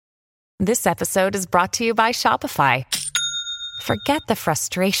This episode is brought to you by Shopify. Forget the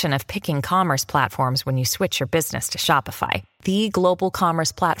frustration of picking commerce platforms when you switch your business to Shopify, the global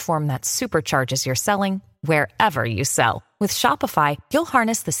commerce platform that supercharges your selling wherever you sell. With Shopify, you'll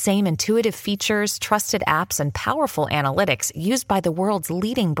harness the same intuitive features, trusted apps, and powerful analytics used by the world's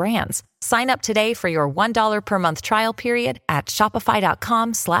leading brands. Sign up today for your $1 per month trial period at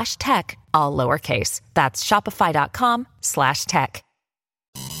shopify.com/tech, all lowercase. That's shopify.com/tech.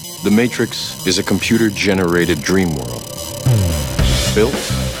 The Matrix is a computer-generated dream world built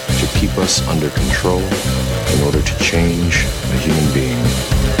to keep us under control in order to change a human being.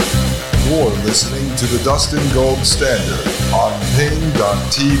 You're listening to the Dustin Gold Standard on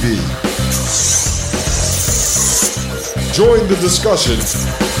Pain.tv. Join the discussion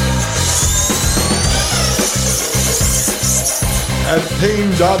at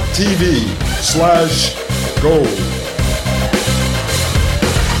Pain.tv/gold.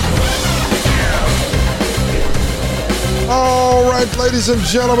 All right, ladies and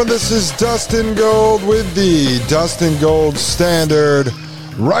gentlemen, this is Dustin Gold with the Dustin Gold Standard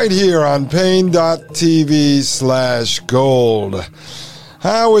right here on Pain.tv/gold.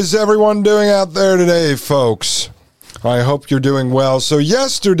 How is everyone doing out there today, folks? I hope you're doing well. So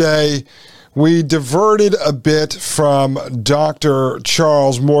yesterday, we diverted a bit from Dr.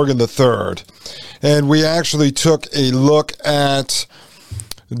 Charles Morgan III, and we actually took a look at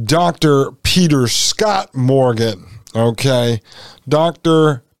Dr. Peter Scott Morgan. Okay,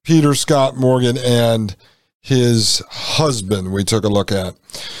 Dr. Peter Scott Morgan and his husband we took a look at.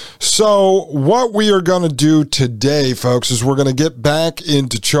 So what we are going to do today, folks, is we're going to get back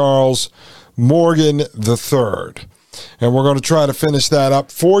into Charles Morgan III. And we're going to try to finish that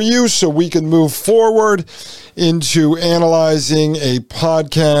up for you so we can move forward into analyzing a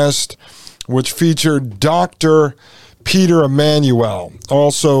podcast which featured Dr. Peter Emanuel,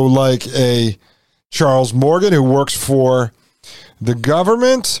 also like a Charles Morgan, who works for the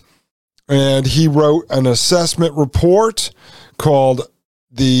government, and he wrote an assessment report called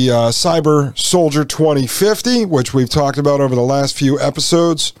the Cyber Soldier 2050, which we've talked about over the last few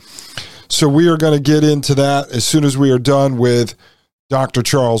episodes. So we are going to get into that as soon as we are done with Dr.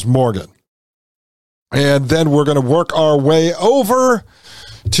 Charles Morgan. And then we're going to work our way over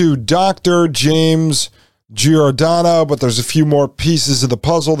to Dr. James Giordano, but there's a few more pieces of the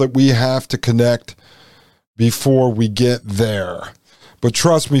puzzle that we have to connect before we get there. But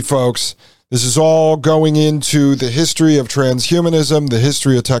trust me, folks, this is all going into the history of transhumanism, the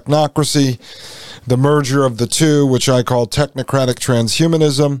history of technocracy, the merger of the two, which I call technocratic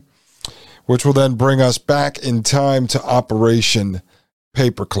transhumanism, which will then bring us back in time to Operation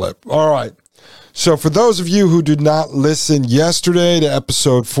Paperclip. All right. So for those of you who did not listen yesterday to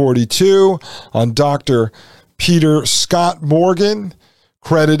episode 42 on Dr. Peter Scott Morgan,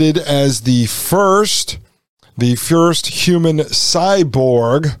 credited as the first human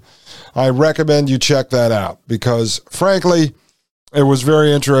cyborg, I recommend you check that out because, frankly, it was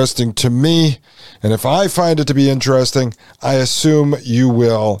very interesting to me. And if I find it to be interesting, I assume you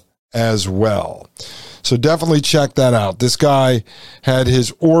will as well. So definitely check that out. This guy had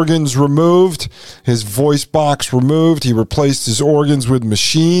his organs removed, his voice box removed. He replaced his organs with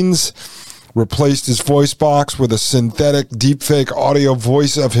machines, replaced his voice box with a synthetic deepfake audio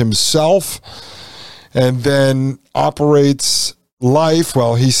voice of himself, and then operates life.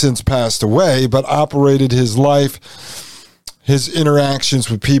 Well, he's since passed away, but operated his life, his interactions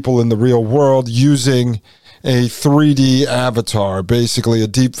with people in the real world using a 3D avatar, basically a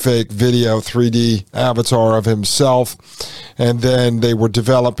deepfake video 3D avatar of himself. And then they were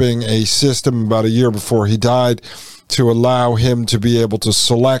developing a system about a year before he died to allow him to be able to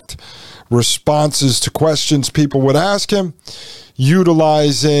select responses to questions people would ask him,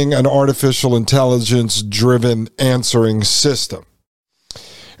 utilizing an artificial intelligence-driven answering system.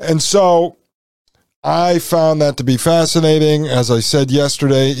 And so I found that to be fascinating. As I said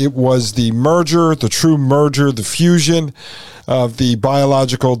yesterday, it was the merger, the true merger, the fusion of the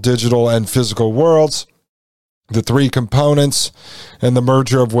biological, digital, and physical worlds, the three components, and the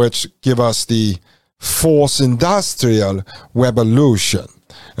merger of which give us the fourth industrial revolution,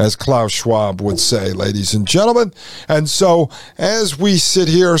 as Klaus Schwab would say, ladies and gentlemen. And so as we sit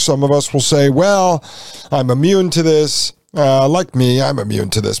here, some of us will say, well, I'm immune to this. Like me, I'm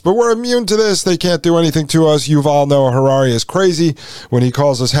immune to this, but we're immune to this. They can't do anything to us. Yuval Noah Harari is crazy when he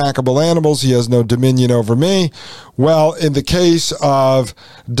calls us hackable animals. He has no dominion over me. Well, in the case of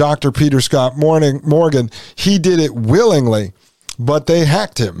Dr. Peter Scott Morgan, he did it willingly, but they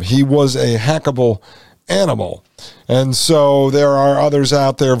hacked him. He was a hackable animal. And so there are others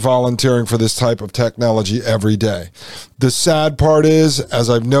out there volunteering for this type of technology every day. The sad part is, as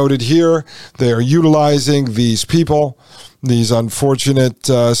I've noted here, they are utilizing these people, these unfortunate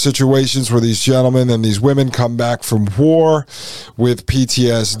situations where these gentlemen and these women come back from war with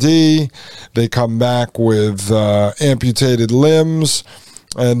PTSD. They come back with amputated limbs,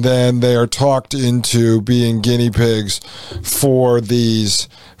 and then they are talked into being guinea pigs for these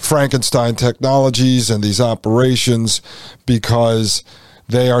Frankenstein technologies and these operations because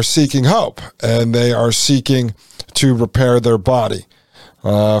they are seeking hope and they are seeking to repair their body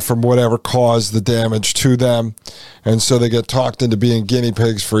from whatever caused the damage to them. And so they get talked into being guinea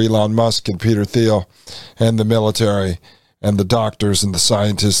pigs for Elon Musk and Peter Thiel and the military and the doctors and the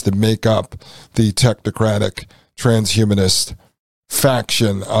scientists that make up the technocratic transhumanist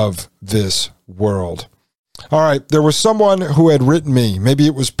faction of this world. All right, there was someone who had written me, maybe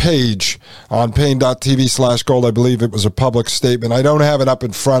it was Paige on Paine.tv/gold. I believe it was a public statement. I don't have it up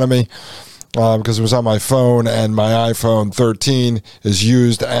in front of me because it was on my phone, and my iPhone 13 is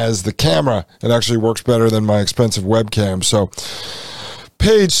used as the camera. It actually works better than my expensive webcam. So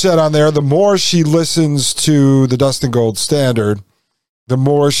Paige said on there, the more she listens to the Dustin Gold Standard, the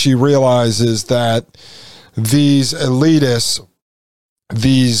more she realizes that these elitists,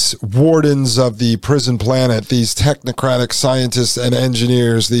 these wardens of the prison planet, these technocratic scientists and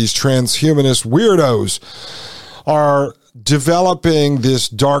engineers, these transhumanist weirdos are developing this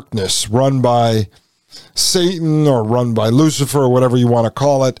darkness run by Satan or run by Lucifer or whatever you want to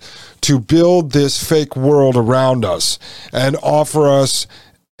call it to build this fake world around us and offer us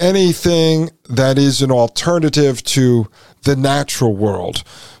anything that is an alternative to the natural world,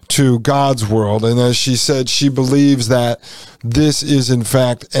 to God's world. And as she said, she believes that this is in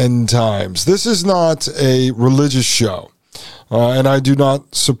fact end times. This is not a religious show. And I do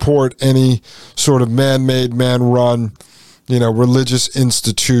not support any sort of man-made, man-run, religious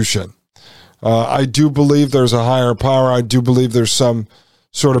institution. I do believe there's a higher power. I do believe there's some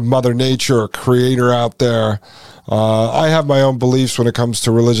sort of Mother Nature or creator out there. I have my own beliefs when it comes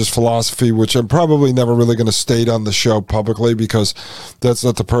to religious philosophy, which I'm probably never really going to state on the show publicly because that's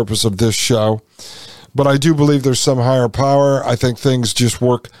not the purpose of this show. But I do believe there's some higher power. I think things just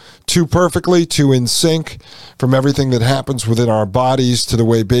work too perfectly, too in sync, from everything that happens within our bodies to the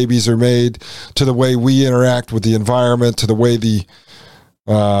way babies are made, to the way we interact with the environment, to the way the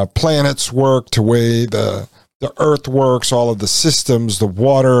planets work, to the way the earth works, all of the systems, the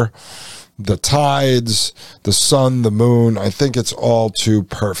water, the tides, the sun, the moon. I think it's all too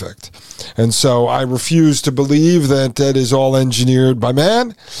perfect. And so I refuse to believe that that is all engineered by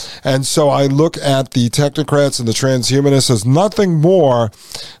man. And so I look at the technocrats and the transhumanists as nothing more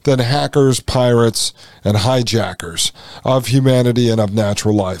than hackers, pirates, and hijackers of humanity and of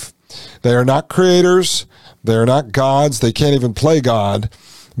natural life. They are not creators. They are not gods. They can't even play God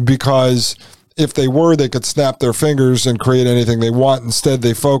because if they were, they could snap their fingers and create anything they want. Instead,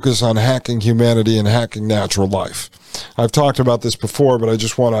 they focus on hacking humanity and hacking natural life. I've talked about this before, but I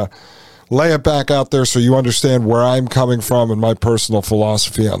just want to lay it back out there so you understand where I'm coming from and my personal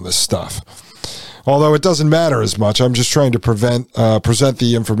philosophy on this stuff. Although it doesn't matter as much, I'm just trying to present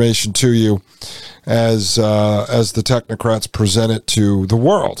the information to you as the technocrats present it to the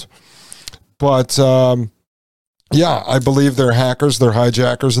world. But yeah, I believe they're hackers, they're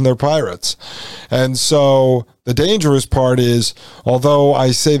hijackers, and they're pirates. And so the dangerous part is, although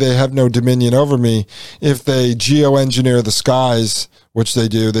I say they have no dominion over me, if they geoengineer the skies, which they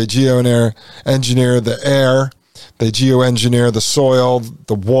do, they geoengineer the air, they geoengineer the soil,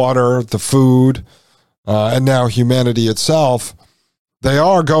 the water, the food, and now humanity itself, they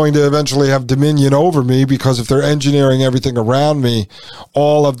are going to eventually have dominion over me because if they're engineering everything around me,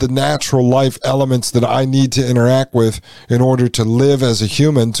 all of the natural life elements that I need to interact with in order to live as a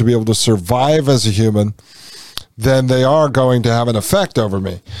human, to be able to survive as a human, then they are going to have an effect over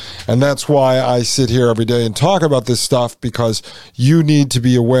me. And that's why I sit here every day and talk about this stuff, because you need to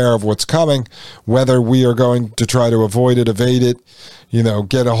be aware of what's coming, whether we are going to try to avoid it, evade it,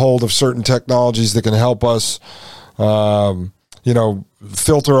 get a hold of certain technologies that can help us,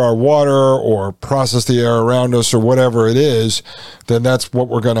 filter our water or process the air around us or whatever it is, then that's what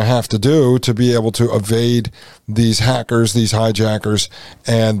we're going to have to do to be able to evade these hackers, these hijackers,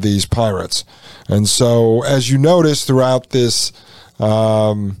 and these pirates. And so, as you notice throughout this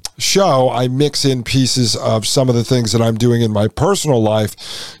show, I mix in pieces of some of the things that I'm doing in my personal life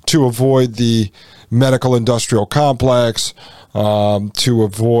to avoid the medical industrial complex, to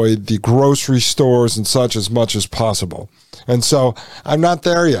avoid the grocery stores and such as much as possible. And so I'm not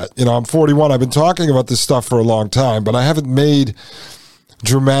there yet. I'm 41. I've been talking about this stuff for a long time, but I haven't made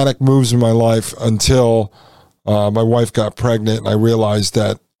dramatic moves in my life until my wife got pregnant, and I realized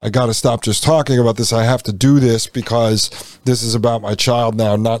that I got to stop just talking about this. I have to do this because this is about my child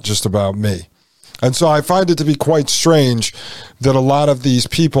now, not just about me. And so I find it to be quite strange that a lot of these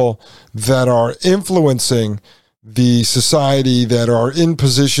people that are influencing the society, that are in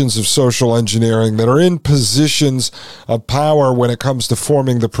positions of social engineering, that are in positions of power when it comes to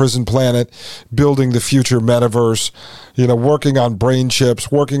forming the prison planet, building the future metaverse, working on brain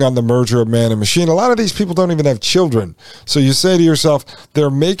chips, working on the merger of man and machine. A lot of these people don't even have children. So you say to yourself,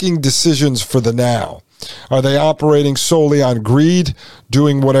 they're making decisions for the now. Are they operating solely on greed,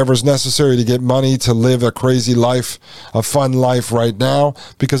 doing whatever's necessary to get money to live a crazy life, a fun life right now,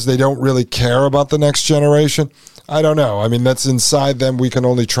 because they don't really care about the next generation? I don't know. I mean, that's inside them. We can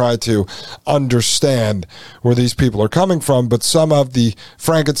only try to understand where these people are coming from. But some of the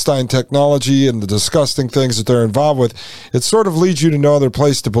Frankenstein technology and the disgusting things that they're involved with, it sort of leads you to no other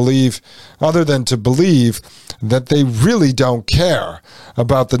place to believe, other than to believe that they really don't care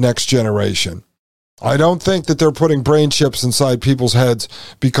about the next generation. I don't think that they're putting brain chips inside people's heads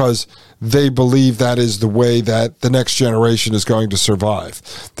because they believe that is the way that the next generation is going to survive.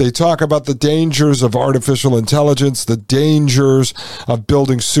 They talk about the dangers of artificial intelligence, the dangers of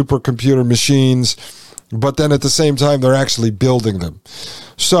building supercomputer machines, but then at the same time, they're actually building them.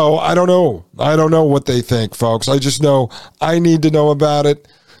 So I don't know. I don't know what they think, folks. I just know I need to know about it.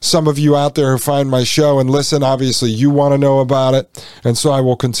 Some of you out there who find my show and listen, obviously you want to know about it, and so I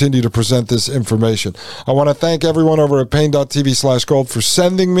will continue to present this information. I want to thank everyone over at Paine.tv/gold for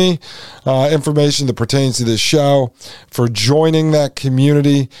sending me information that pertains to this show, for joining that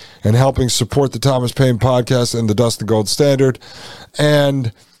community and helping support the Thomas Paine Podcast and the Dustin Gold Standard.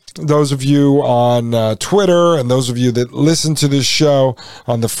 And those of you on Twitter and those of you that listen to this show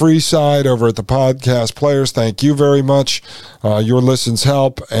on the free side over at the podcast players, thank you very much. Your listens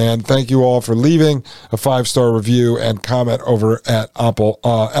help, and thank you all for leaving a 5-star review and comment over at Apple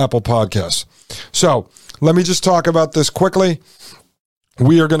Podcasts. So let me just talk about this quickly.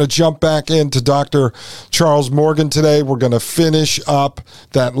 We are going to jump back into Dr. Charles Morgan today. We're going to finish up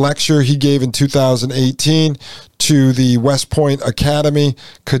that lecture he gave in 2018 to the West Point Academy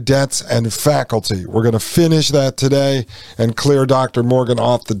cadets and faculty. We're going to finish that today and clear Dr. Morgan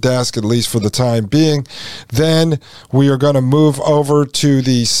off the desk, at least for the time being. Then we are going to move over to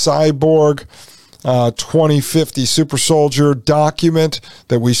the Cyborg 2050 Super Soldier document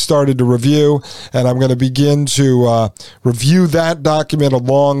that we started to review, and I'm going to begin to review that document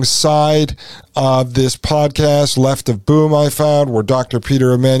alongside this podcast, Left of Boom, I found, where Dr.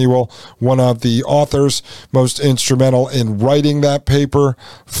 Peter Emanuel, one of the authors, most instrumental in writing that paper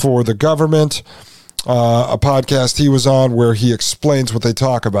for the government, a podcast he was on where he explains what they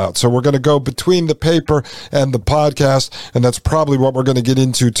talk about. So we're going to go between the paper and the podcast, and that's probably what we're going to get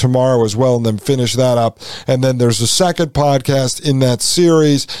into tomorrow as well, and then finish that up. And then there's a second podcast in that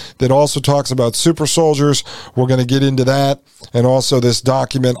series that also talks about super soldiers. We're going to get into that, and also this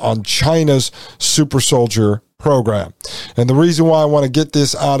document on China's super soldier program. And the reason why I want to get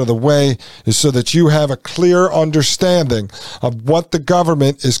this out of the way is so that you have a clear understanding of what the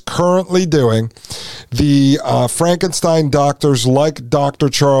government is currently doing. The Frankenstein doctors like Dr.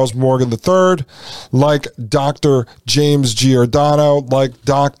 Charles Morgan III, like Dr. James Giordano, like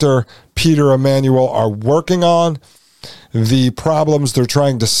Dr. Peter Emanuel are working on, the problems they're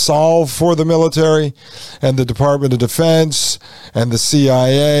trying to solve for the military and the Department of Defense and the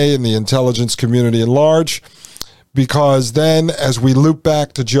CIA and the intelligence community at large. Because then, as we loop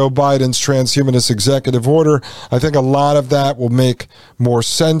back to Joe Biden's transhumanist executive order, I think a lot of that will make more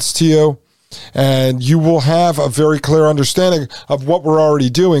sense to you. And you will have a very clear understanding of what we're already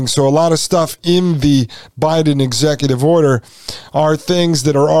doing. So a lot of stuff in the Biden executive order are things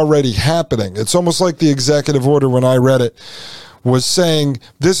that are already happening. It's almost like the executive order, when I read it, was saying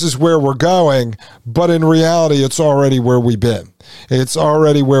this is where we're going, but in reality, it's already where we've been. It's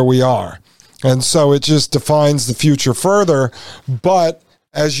already where we are. And so it just defines the future further. But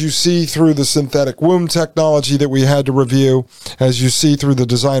as you see through the synthetic womb technology that we had to review, as you see through the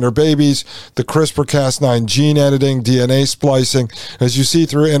designer babies, the CRISPR-Cas9 gene editing, DNA splicing, as you see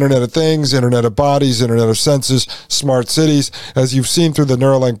through Internet of Things, Internet of Bodies, Internet of Senses, smart cities, as you've seen through the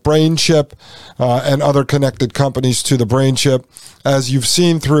Neuralink brain chip and other connected companies to the brain chip, as you've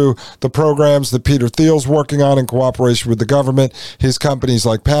seen through the programs that Peter Thiel's working on in cooperation with the government, his companies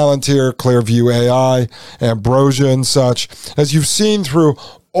like Palantir, Clearview AI, Ambrosia and such, as you've seen through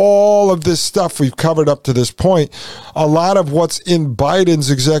all of this stuff we've covered up to this point, a lot of what's in Biden's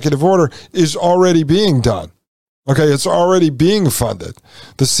executive order is already being done. Okay, it's already being funded.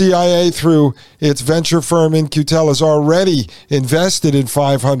 The CIA, through its venture firm In-Q-Tel, has already invested in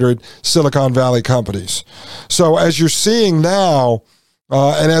 500 Silicon Valley companies. So as you're seeing now,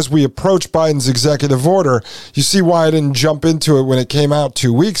 and as we approach Biden's executive order, you see why I didn't jump into it when it came out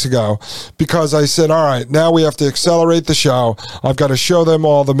 2 weeks ago, because I said, all right, now we have to accelerate the show. I've got to show them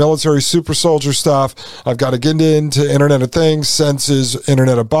all the military super soldier stuff. I've got to get into Internet of Things, senses,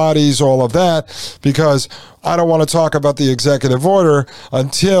 Internet of Bodies, all of that, because I don't want to talk about the executive order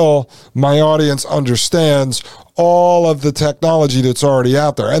until my audience understands all of the technology that's already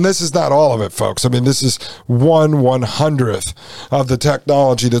out there. And this is not all of it, folks. I mean, this is 1/100th of the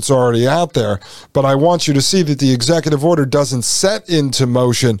technology that's already out there. But I want you to see that the executive order doesn't set into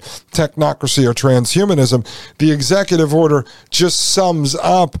motion technocracy or transhumanism. The executive order just sums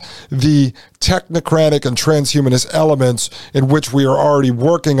up the technocratic and transhumanist elements in which we are already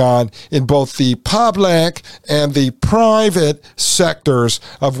working on in both the public and the private sectors,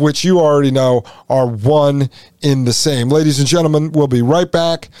 of which you already know are one in the same. Ladies and gentlemen, we'll be right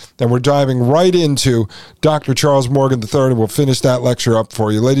back, and we're diving right into Dr. Charles Morgan III, and we'll finish that lecture up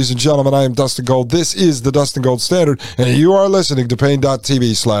for you. Ladies and gentlemen, I am Dustin Gold. This is the Dustin Gold Standard, and you are listening to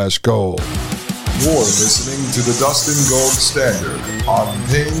Pain.tv/gold. You're listening to the Dustin Gold Standard on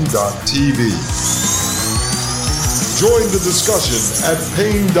Pain.tv. Join the discussion at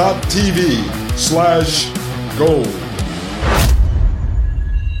Pain.tv/gold.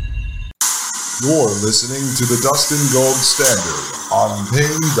 You're listening to the Dustin Gold Standard on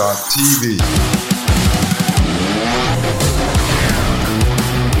Pain.tv.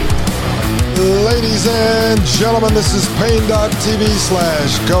 Ladies and gentlemen, this is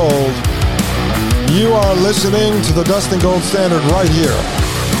Pain.tv/gold. You are listening to the Dustin Gold Standard right here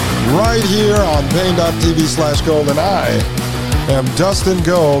on Pain.tv/gold, and I am Dustin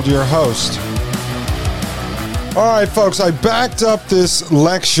Gold, your host. All right, folks, I backed up this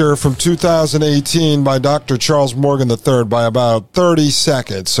lecture from 2018 by Dr. Charles Morgan III by about 30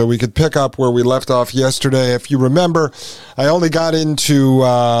 seconds, so we could pick up where we left off yesterday. If you remember, I only got into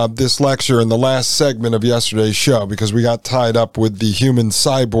this lecture in the last segment of yesterday's show because we got tied up with the human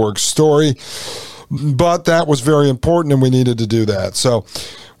cyborg story. But that was very important, and we needed to do that. So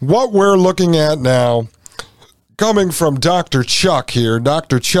what we're looking at now, coming from Dr. Chuck here,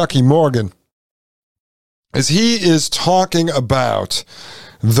 Dr. Chucky Morgan, is he is talking about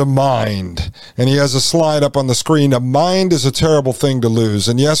the mind. And he has a slide up on the screen. A mind is a terrible thing to lose.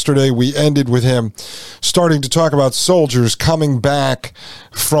 And yesterday we ended with him starting to talk about soldiers coming back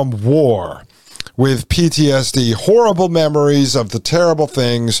from war with PTSD, horrible memories of the terrible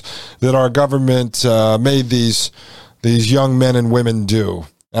things that our government made these young men and women do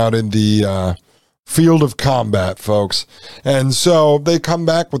out in the field of combat, folks. And so they come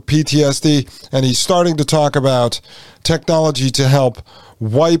back with PTSD, and he's starting to talk about technology to help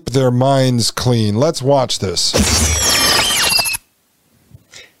wipe their minds clean. Let's watch this.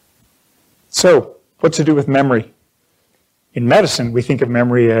 So, what to do with memory? In medicine, we think of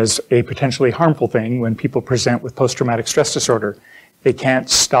memory as a potentially harmful thing when people present with post-traumatic stress disorder. They can't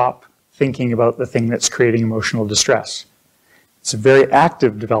stop thinking about the thing that's creating emotional distress. It's a very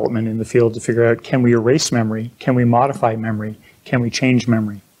active development in the field to figure out, can we erase memory? Can we modify memory? Can we change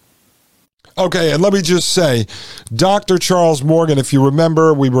memory? Okay, and let me just say, Dr. Charles Morgan, if you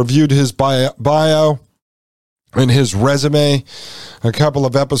remember, we reviewed his bio and his resume a couple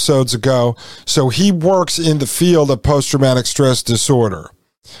of episodes ago. So he works in the field of post-traumatic stress disorder,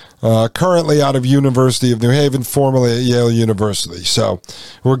 currently out of University of New Haven, formerly at Yale University. So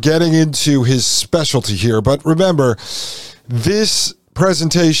we're getting into his specialty here. But remember, this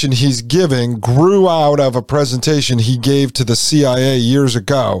presentation he's giving grew out of a presentation he gave to the CIA years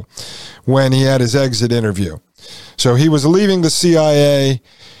ago when he had his exit interview. So he was leaving the CIA.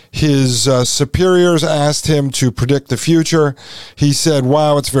 His superiors asked him to predict the future. He said,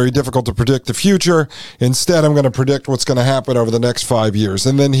 wow, it's very difficult to predict the future. Instead, I'm going to predict what's going to happen over the next 5 years.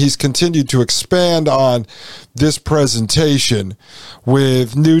 And then he's continued to expand on this presentation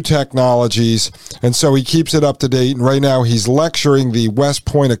with new technologies. And so he keeps it up to date. And right now he's lecturing the West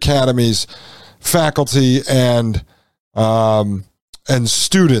Point Academy's faculty and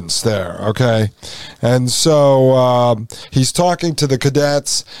students there, okay? And so he's talking to the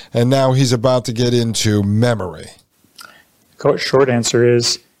cadets, and now he's about to get into memory. Short answer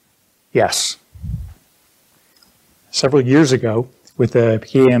is yes. Several years ago, with the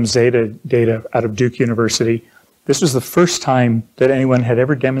PAM Zeta data out of Duke University, this was the first time that anyone had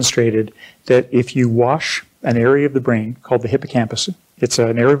ever demonstrated that if you wash an area of the brain called the hippocampus, it's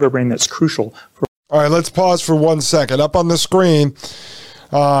an area of our brain that's crucial for... All right, let's pause for 1 second. Up on the screen,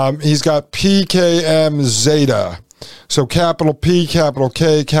 He's got PKM zeta. So capital P, capital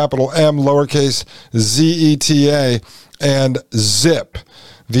K, capital M, lowercase zeta, and ZIP,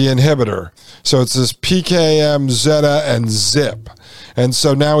 the inhibitor. So it's this PKM zeta and ZIP. And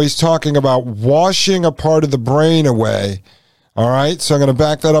so now he's talking about washing a part of the brain away. All right, so I'm going to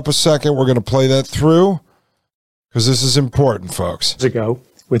back that up a second. We're going to play that through because this is important, folks. Ago,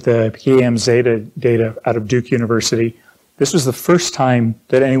 with the PKM zeta data out of Duke University, this was the first time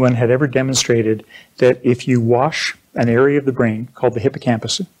that anyone had ever demonstrated that if you wash an area of the brain called the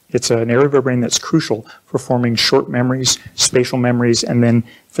hippocampus, it's an area of our brain that's crucial for forming short memories, spatial memories, and then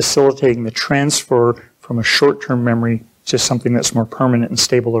facilitating the transfer from a short-term memory to something that's more permanent and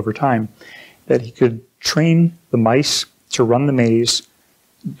stable over time, that he could train the mice to run the maze,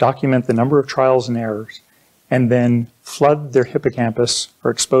 document the number of trials and errors, and then flood their hippocampus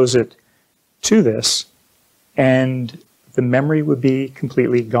or expose it to this, and the memory would be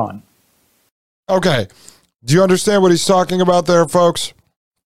completely gone. Okay. Do you understand what he's talking about there, folks?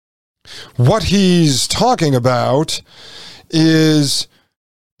 What he's talking about is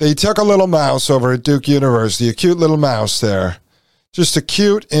they took a little mouse over at Duke University, a cute little mouse there, just a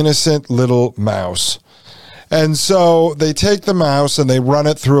cute, innocent little mouse. And so they take the mouse and they run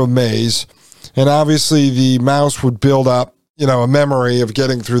it through a maze, and obviously the mouse would build up, a memory of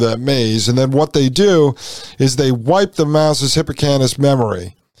getting through that maze. And then what they do is they wipe the mouse's hippocampus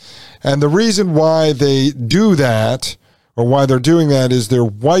memory. And the reason why they do that, or why they're doing that, is they're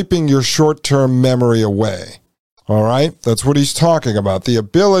wiping your short-term memory away. All right? That's what he's talking about, the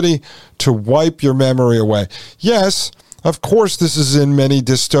ability to wipe your memory away. Yes, of course this is in many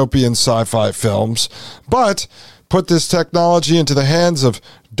dystopian sci-fi films, but put this technology into the hands of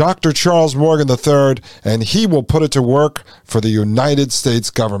Dr. Charles Morgan III, and he will put it to work for the United States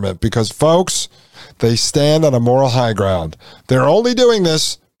government because, folks, they stand on a moral high ground. They're only doing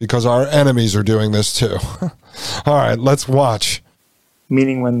this because our enemies are doing this too. All right, let's watch.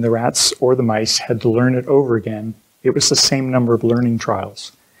 Meaning when the rats or the mice had to learn it over again, it was the same number of learning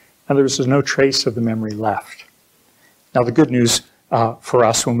trials. And there was no trace of the memory left. Now, the good news for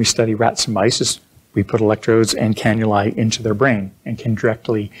us when we study rats and mice is we put electrodes and cannulae into their brain and can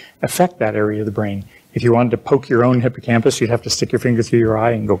directly affect that area of the brain. If you wanted to poke your own hippocampus, you'd have to stick your finger through your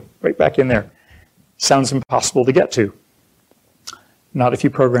eye and go right back in there. Sounds impossible to get to. Not if you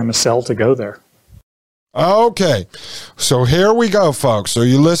program a cell to go there. Okay, so here we go, folks. Are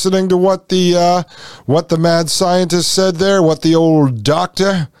you listening to what the mad scientist said there? What the old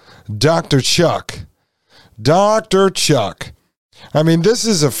Dr. Chuck. Dr. Chuck. I mean, this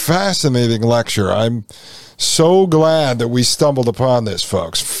is a fascinating lecture. I'm so glad that we stumbled upon this,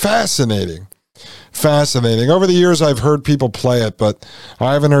 folks. Fascinating. Over the years, I've heard people play it, but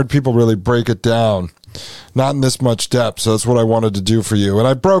I haven't heard people really break it down. Not in this much depth, so that's what I wanted to do for you. And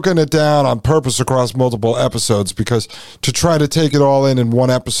I've broken it down on purpose across multiple episodes because to try to take it all in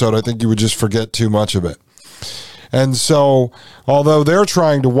one episode, I think you would just forget too much of it. And so, although they're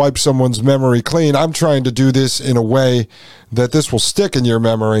trying to wipe someone's memory clean, I'm trying to do this in a way that this will stick in your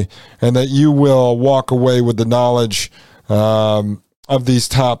memory and that you will walk away with the knowledge of these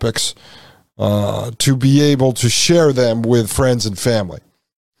topics to be able to share them with friends and family.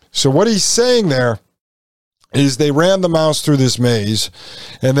 So what he's saying there is they ran the mouse through this maze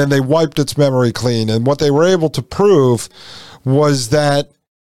and then they wiped its memory clean. And what they were able to prove was that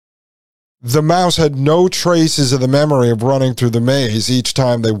the mouse had no traces of the memory of running through the maze each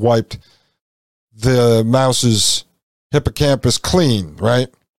time they wiped the mouse's hippocampus clean, right?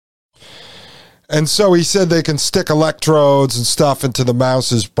 And so he said they can stick electrodes and stuff into the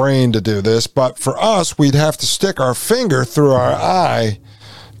mouse's brain to do this, but for us, we'd have to stick our finger through our eye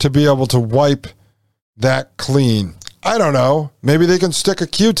to be able to wipe that clean. I don't know. Maybe they can stick a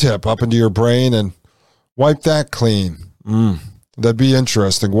Q-tip up into your brain and wipe that clean. That'd be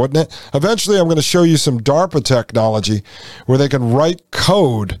interesting, wouldn't it? Eventually, I'm going to show you some DARPA technology where they can write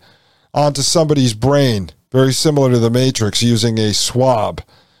code onto somebody's brain, very similar to the Matrix, using a swab,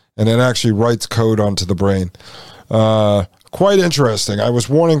 and it actually writes code onto the brain. Quite interesting. I was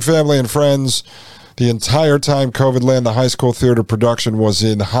warning family and friends the entire time COVID-Land, the high school theater production, was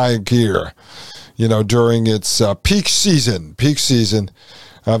in high gear, during its peak season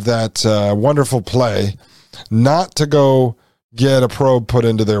of that wonderful play, not to go get a probe put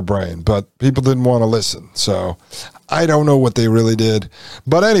into their brain, but people didn't want to listen. So I don't know what they really did.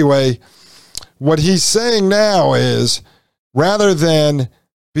 But anyway, what he's saying now is rather than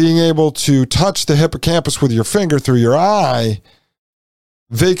being able to touch the hippocampus with your finger through your eye,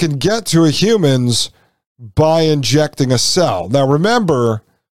 they can get to a human's by injecting a cell. Now remember,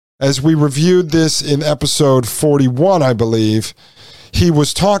 as we reviewed this in episode 41, I believe, he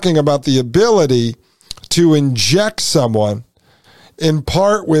was talking about the ability to inject someone in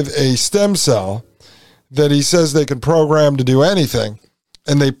part with a stem cell that he says they can program to do anything.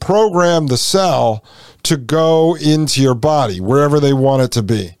 And they program the cell to go into your body, wherever they want it to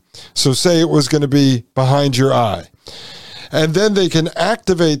be. So say it was going to be behind your eye. And then they can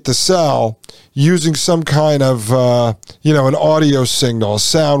activate the cell using some kind of, an audio signal, a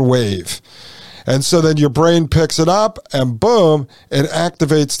sound wave. And so then your brain picks it up and boom, it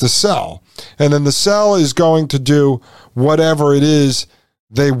activates the cell. And then the cell is going to do whatever it is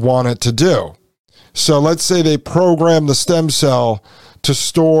they want it to do. So let's say they program the stem cell to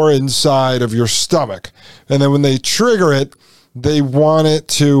store inside of your stomach. And then when they trigger it, they want it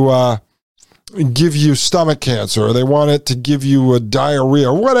to give you stomach cancer, or they want it to give you a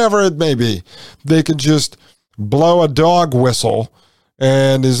diarrhea, or whatever it may be. They can just blow a dog whistle,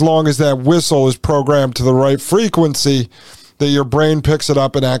 and as long as that whistle is programmed to the right frequency, that your brain picks it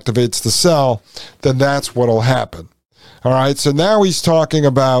up and activates the cell, then that's what will happen. All right, so now he's talking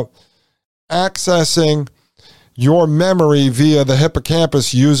about accessing your memory via the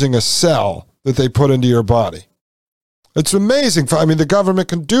hippocampus using a cell that they put into your body. It's amazing. I mean, the government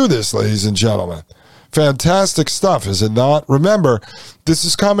can do this, ladies and gentlemen. Fantastic stuff, is it not? Remember, this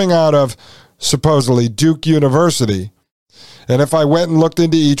is coming out of supposedly Duke University. And if I went and looked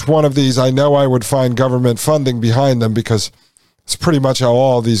into each one of these, I know I would find government funding behind them, because it's pretty much how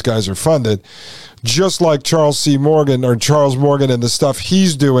all these guys are funded. Just like Charles Morgan and the stuff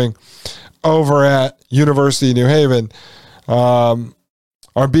he's doing over at University of New Haven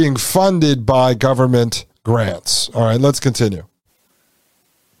are being funded by government grants. All right, let's continue.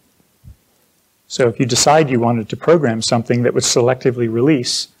 So if you decide you wanted to program something that would selectively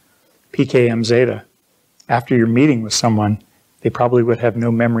release PKM zeta after your meeting with someone, they probably would have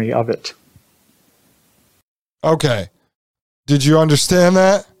no memory of it. Okay. Did you understand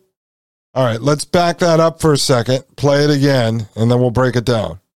that? All right, let's back that up for a second, play it again, and then we'll break it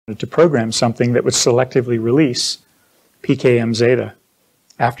down. To program something that would selectively release PKM zeta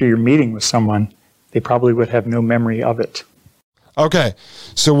after your meeting with someone, they probably would have no memory of it. Okay,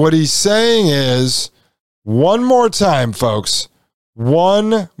 so what he's saying is, one more time, folks.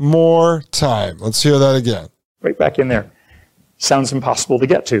 One more time. Let's hear that again. Right back in there. Sounds impossible to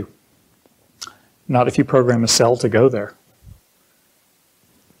get to. Not if you program a cell to go there.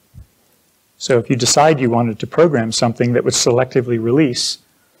 So if you decide you wanted to program something that would selectively release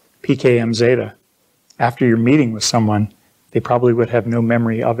PKM zeta after your meeting with someone, they probably would have no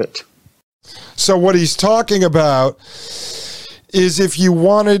memory of it. So what he's talking about is if you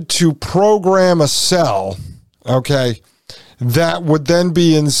wanted to program a cell, okay, that would then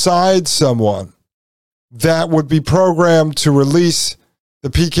be inside someone, that would be programmed to release the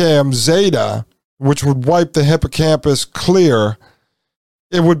PKM zeta, which would wipe the hippocampus clear.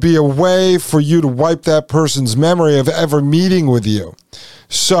 It would be a way for you to wipe that person's memory of ever meeting with you.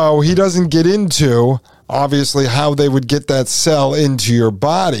 So he doesn't get into, obviously, how they would get that cell into your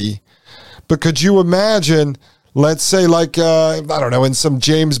body. But could you imagine, let's say like, in some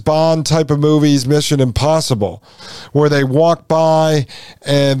James Bond type of movies, Mission Impossible, where they walk by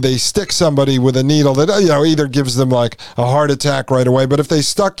and they stick somebody with a needle that, either gives them like a heart attack right away. But if they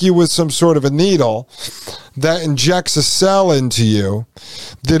stuck you with some sort of a needle that injects a cell into you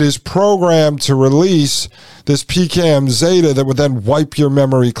that is programmed to release this PKM zeta that would then wipe your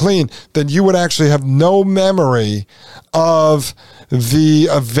memory clean, then you would actually have no memory of the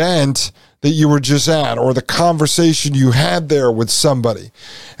event that you were just at or the conversation you had there with somebody.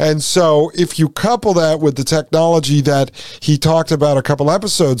 And so if you couple that with the technology that he talked about a couple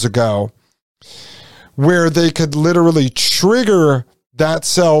episodes ago, where they could literally trigger that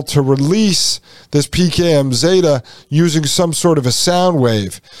cell to release this PKM zeta using some sort of a sound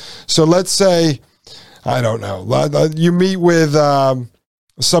wave. So let's say, I don't know, you meet with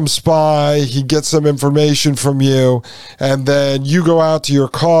some spy, he gets some information from you, and then you go out to your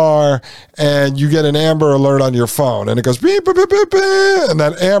car and you get an Amber Alert on your phone, and it goes beep, beep, beep, beep, beep, and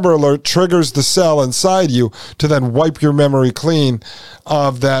that Amber Alert triggers the cell inside you to then wipe your memory clean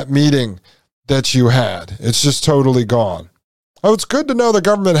of that meeting that you had. It's just totally gone. Oh, it's good to know the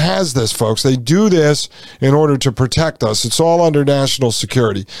government has this, folks. They do this in order to protect us. It's all under national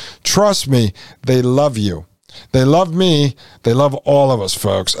security. Trust me, they love you. They love me. They love all of us,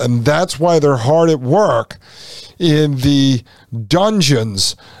 folks. And that's why they're hard at work in the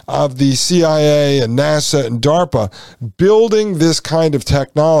dungeons of the CIA and NASA and DARPA building this kind of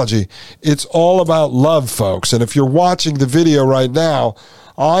technology. It's all about love, folks. And if you're watching the video right now,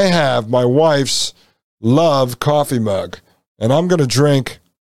 I have my wife's love coffee mug. And I'm going to drink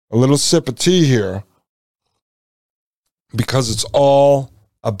a little sip of tea here. because it's all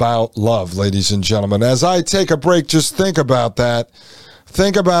about love, ladies and gentlemen. As I take a break, just think about that.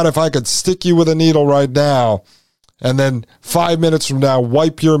 Think about if I could stick you with a needle right now and then 5 minutes from now,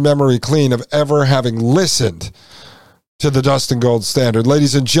 wipe your memory clean of ever having listened to the Dustin Gold Standard.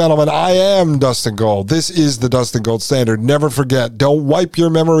 Ladies and gentlemen, I am Dustin Gold. This is the Dustin Gold Standard. Never forget, don't wipe your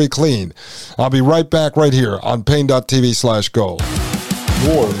memory clean. I'll be right back right here on Pain.tv/gold.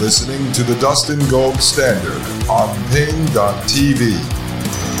 You're listening to the Dustin Gold Standard on Pain.tv.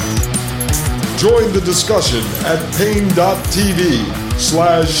 Join the discussion at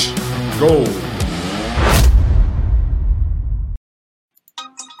Pain.tv/gold.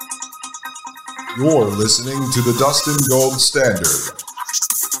 You're listening to the Dustin Gold Standard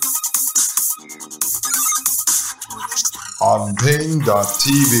on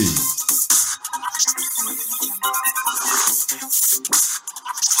Pain.tv.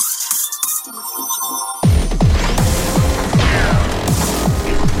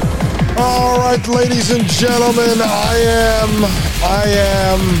 All right, ladies and gentlemen,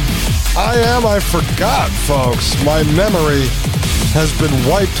 I forgot, folks. My memory has been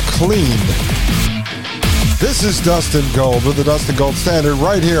wiped clean. This is Dustin Gold with the Dustin Gold Standard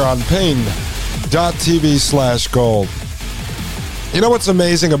right here on Pain.tv/gold. You know what's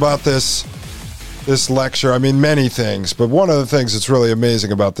amazing about this lecture? I mean, many things, but one of the things that's really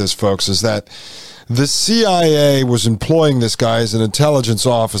amazing about this, folks, is that the CIA was employing this guy as an intelligence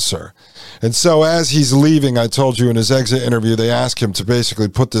officer. And so as he's leaving, I told you in his exit interview, they ask him to basically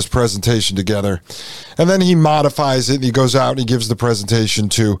put this presentation together. And then he modifies it and he goes out and he gives the presentation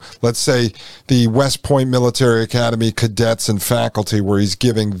to, let's say, the West Point Military Academy cadets and faculty where he's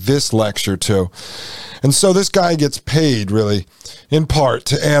giving this lecture to. And so this guy gets paid, really, in part,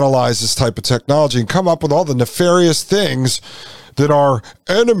 to analyze this type of technology and come up with all the nefarious things that our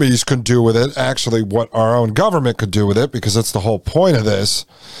enemies can do with it, actually what our own government could do with it, because that's the whole point of this,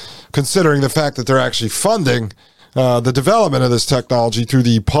 considering the fact that they're actually funding the development of this technology through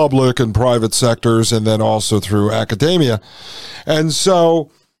the public and private sectors and then also through academia. And so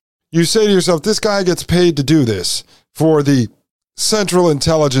you say to yourself, this guy gets paid to do this for the Central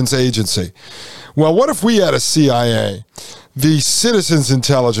Intelligence Agency. Well, what if we had a CIA, the Citizens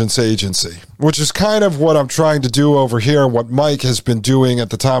Intelligence Agency, which is kind of what I'm trying to do over here, what Mike has been doing at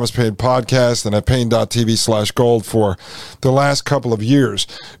the Thomas Paine podcast and at Pain.tv/gold for the last couple of years,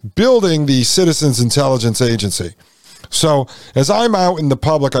 building the Citizens Intelligence Agency. So as I'm out in the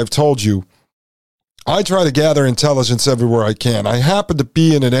public, I've told you, I try to gather intelligence everywhere I can. I happen to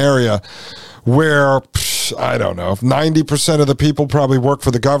be in an area where, I don't know, 90% of the people probably work for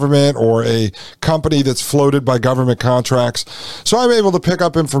the government or a company that's floated by government contracts. So I'm able to pick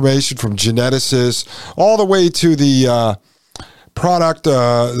up information from geneticists all the way to the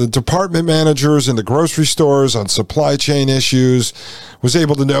the department managers in the grocery stores on supply chain issues. Was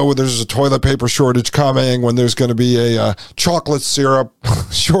able to know when there's a toilet paper shortage coming, when there's going to be a chocolate syrup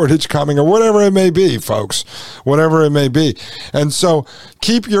shortage coming, or whatever it may be, folks, whatever it may be. And so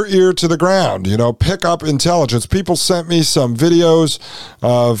keep your ear to the ground, pick up intelligence. People sent me some videos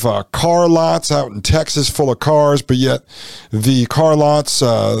of car lots out in Texas full of cars, but yet the car lots,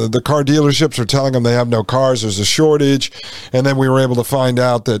 the car dealerships are telling them they have no cars, there's a shortage. And then we were able to find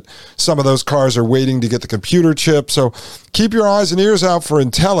out that some of those cars are waiting to get the computer chip. So keep your eyes and ears out for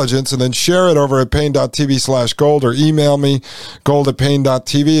intelligence and then share it over at Pain.tv/gold or email me,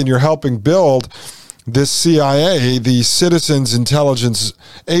 gold@Pain.tv, and you're helping build this CIA, the Citizens Intelligence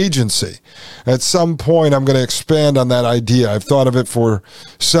Agency. At some point, I'm going to expand on that idea. I've thought of it for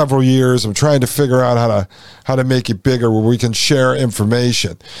several years. I'm trying to figure out how to make it bigger where we can share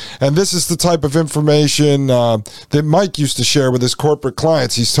information. And this is the type of information that Mike used to share with his corporate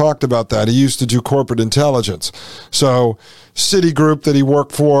clients. He's talked about that. He used to do corporate intelligence. So Citigroup that he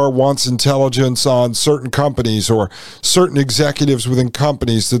worked for wants intelligence on certain companies or certain executives within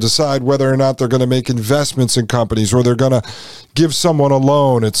companies to decide whether or not they're going to make investments in companies or they're going to give someone a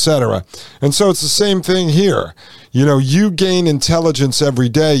loan, etc. And so it's the same thing here. You gain intelligence every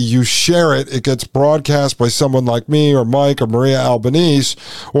day. You share it. It gets broadcast by someone like me or Mike or Maria Albanese,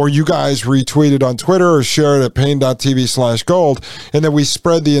 or you guys retweet it on Twitter or share it at Pain.tv/gold. And then we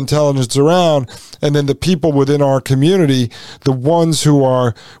spread the intelligence around. And then the people within our community, the ones who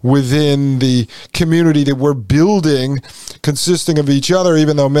are within the community that we're building, consisting of each other,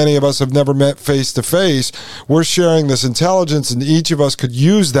 even though many of us have never met face to face, we're sharing this intelligence, and each of us could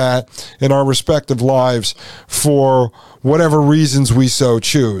use that in our respective lives for whatever reasons we so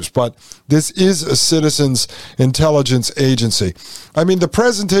choose. But this is a Citizens Intelligence Agency. I mean, the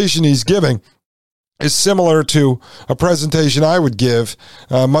presentation he's giving, is similar to a presentation I would give,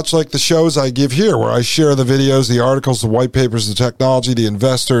 much like the shows I give here, where I share the videos, the articles, the white papers, the technology, the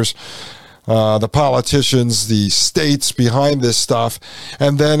investors, the politicians, the states behind this stuff,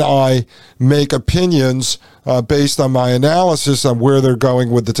 and then I make opinions based on my analysis on where they're going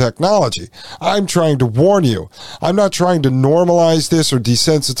with the technology. I'm trying to warn you. I'm not trying to normalize this or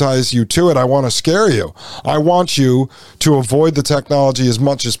desensitize you to it. I want to scare you. I want you to avoid the technology as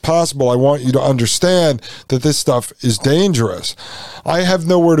much as possible. I want you to understand that this stuff is dangerous. I have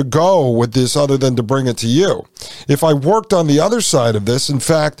nowhere to go with this other than to bring it to you. If I worked on the other side of this, in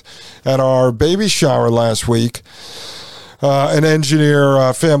fact, at our baby shower last week, an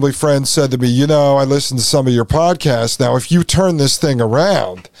engineer, family friend said to me, you know, I listened to some of your podcasts. Now, if you turn this thing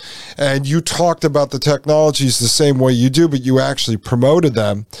around and you talked about the technologies the same way you do, but you actually promoted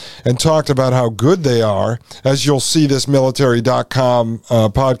them and talked about how good they are, as you'll see this military.com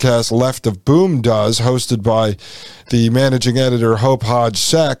podcast Left of Boom does, hosted by the managing editor Hope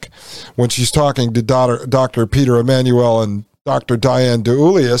Hodge-Seck, when she's talking to Dr. Peter Emanuel and Dr. Diane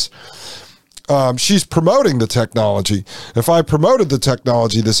DeUlias, she's promoting the technology. If I promoted the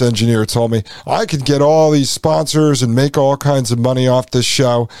technology, this engineer told me, I could get all these sponsors and make all kinds of money off this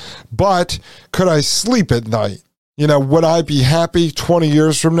show, but could I sleep at night? You know, would I be happy 20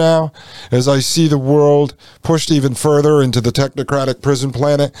 years from now as I see the world pushed even further into the technocratic prison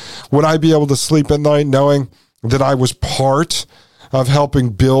planet? Would I be able to sleep at night knowing that I was part of helping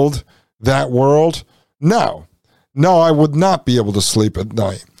build that world? No, I would not be able to sleep at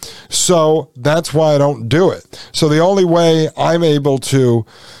night. So that's why I don't do it. So the only way I'm able to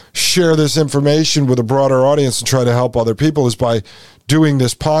share this information with a broader audience and try to help other people is by doing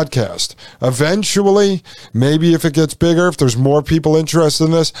this podcast. Eventually, maybe if it gets bigger, if there's more people interested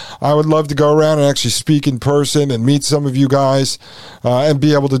in this, I would love to go around and actually speak in person and meet some of you guys and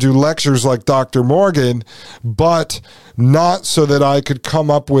be able to do lectures like Dr. Morgan, but not so that I could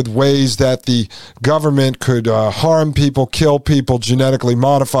come up with ways that the government could harm people, kill people, genetically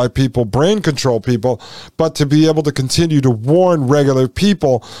modify people, brain control people, but to be able to continue to warn regular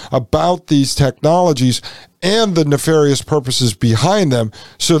people about these technologies and the nefarious purposes behind them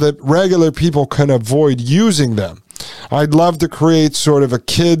so that regular people can avoid using them. I'd love to create sort of a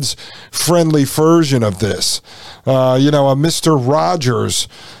kids-friendly version of this. A Mr. Rogers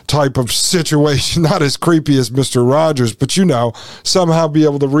type of situation, not as creepy as Mr. Rogers, but, somehow be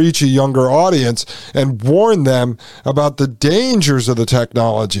able to reach a younger audience and warn them about the dangers of the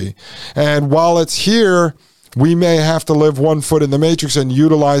technology. And while it's here, we may have to live one foot in the matrix and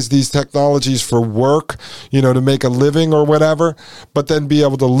utilize these technologies for work, to make a living or whatever, but then be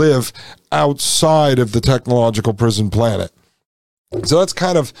able to live outside of the technological prison planet. So that's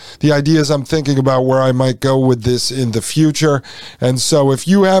kind of the ideas I'm thinking about where I might go with this in the future. And so if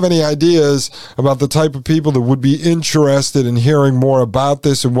you have any ideas about the type of people that would be interested in hearing more about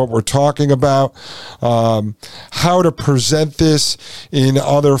this and what we're talking about, how to present this in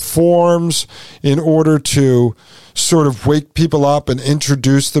other forms in order to sort of wake people up and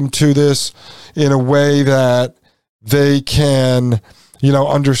introduce them to this in a way that they can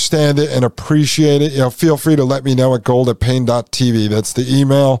understand it and appreciate it, feel free to let me know at gold@pain.tv. That's the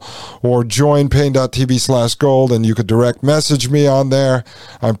email, or join pain.tv/gold, and you could direct message me on there.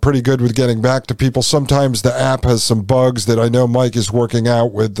 I'm pretty good with getting back to people. Sometimes the app has some bugs that I know Mike is working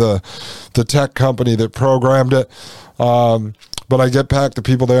out with the tech company that programmed it. But I get back to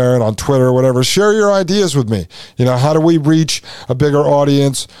people there and on Twitter or whatever. Share your ideas with me. How do we reach a bigger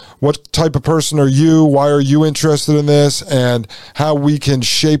audience? What type of person are you? Why are you interested in this? And how we can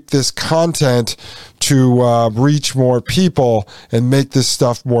shape this content to reach more people and make this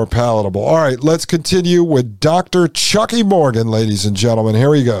stuff more palatable. All right, let's continue with Dr. Chucky Morgan, ladies and gentlemen.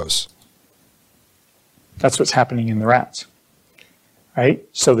 Here he goes. That's what's happening in the rats, right?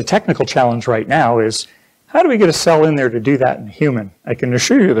 So the technical challenge right now is, how do we get a cell in there to do that in a human? I can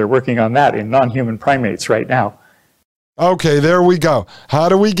assure you they're working on that in non-human primates right now. Okay, there we go. How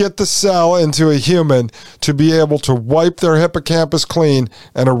do we get the cell into a human to be able to wipe their hippocampus clean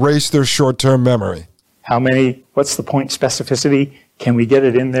and erase their short-term memory? What's the point specificity? Can we get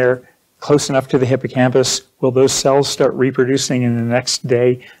it in there close enough to the hippocampus? Will those cells start reproducing in the next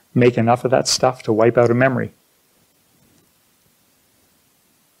day, make enough of that stuff to wipe out a memory?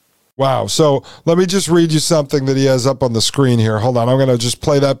 Wow. So let me just read you something that he has up on the screen here. Hold on. I'm going to just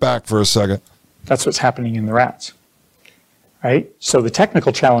play that back for a second. That's what's happening in the rats, right? So the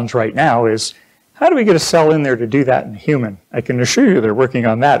technical challenge right now is, how do we get a cell in there to do that in a human? I can assure you they're working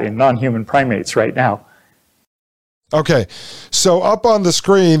on that in non-human primates right now. Okay, so up on the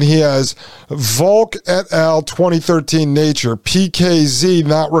screen, he has Volk et al. 2013 Nature, PKZ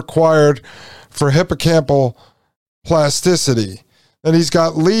not required for hippocampal plasticity. Then he's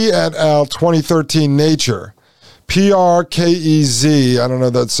got Lee et al. 2013 Nature. PRKEZ, I don't know,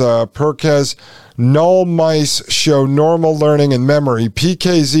 that's Perkez. Null mice show normal learning and memory.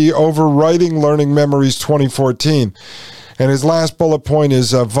 PKZ, overwriting learning memories 2014. And his last bullet point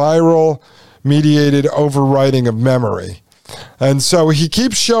is viral mediated overwriting of memory. And so he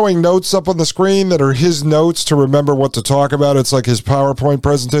keeps showing notes up on the screen that are his notes to remember what to talk about. It's like his PowerPoint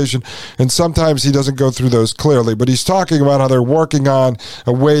presentation. And sometimes he doesn't go through those clearly. But he's talking about how they're working on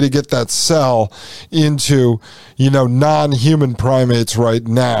a way to get that cell into, non-human primates right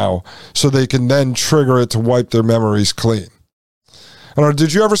now so they can then trigger it to wipe their memories clean. I don't know,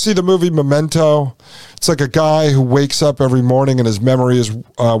 did you ever see the movie Memento? It's like a guy who wakes up every morning and his memory is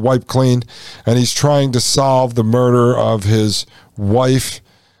wiped clean, and he's trying to solve the murder of his wife.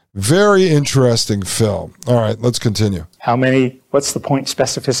 Very interesting film. All right, let's continue. What's the point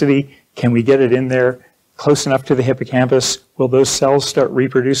specificity? Can we get it in there close enough to the hippocampus? Will those cells start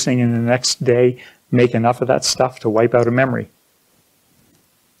reproducing in the next day, make enough of that stuff to wipe out a memory?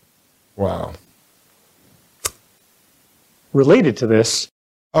 Wow. Related to this.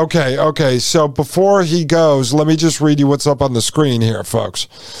 Okay. So before he goes, let me just read you what's up on the screen here, folks.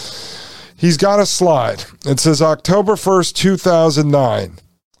 He's got a slide. It says October 1st, 2009.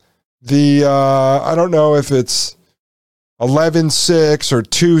 I don't know if it's 11.6 or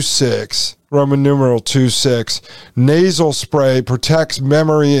 2.6, Roman numeral 2.6, nasal spray protects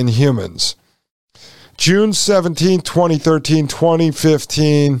memory in humans. June 17, 2013,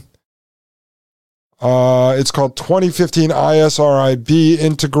 2015. It's called 2015 ISRIB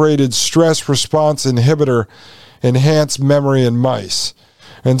Integrated Stress Response Inhibitor, Enhanced Memory in Mice.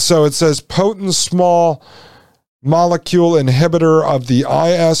 And so it says potent small molecule inhibitor of the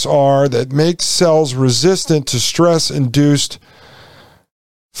ISR that makes cells resistant to stress-induced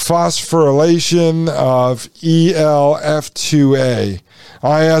phosphorylation of ELF2A.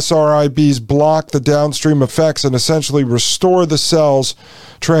 ISRIBs block the downstream effects and essentially restore the cell's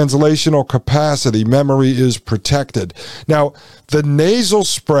translational capacity. Memory is protected. Now, the nasal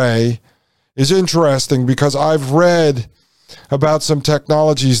spray is interesting because I've read about some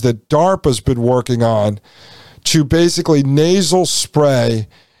technologies that DARPA's been working on to basically nasal spray,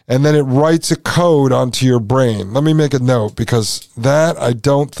 and then it writes a code onto your brain. Let me make a note because that I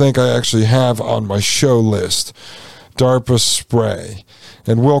don't think I actually have on my show list. DARPA spray.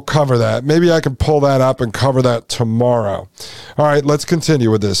 And we'll cover that. Maybe I can pull that up and cover that tomorrow. All right, let's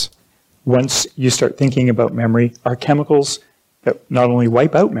continue with this. Once you start thinking about memory, are chemicals that not only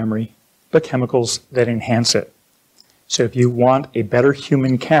wipe out memory, but chemicals that enhance it. So if you want a better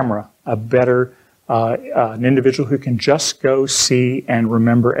human camera, an individual who can just go see and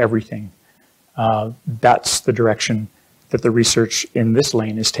remember everything, that's the direction that the research in this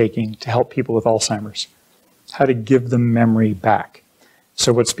lane is taking to help people with Alzheimer's. How to give them memory back.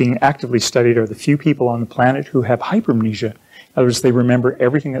 So what's being actively studied are the few people on the planet who have hypermnesia. In other words, they remember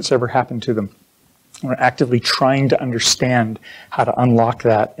everything that's ever happened to them. We're actively trying to understand how to unlock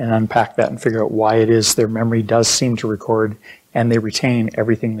that and unpack that and figure out why it is their memory does seem to record and they retain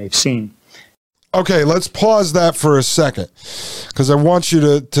everything they've seen. Okay, let's pause that for a second because I want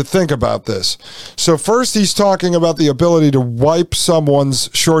you to think about this. So first he's talking about the ability to wipe someone's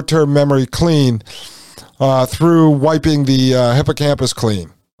short-term memory clean through wiping the hippocampus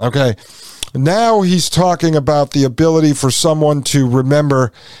clean. Okay. Now he's talking about the ability for someone to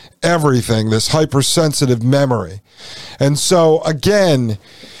remember everything, this hypersensitive memory. And so, again,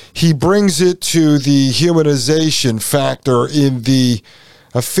 he brings it to the humanization factor in the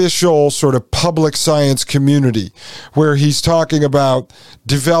official sort of public science community, where he's talking about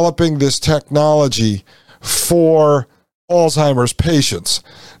developing this technology for Alzheimer's patients.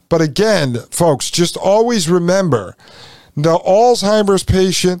 But again, folks, just always remember, the Alzheimer's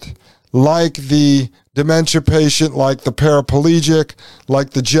patient, like the dementia patient, like the paraplegic, like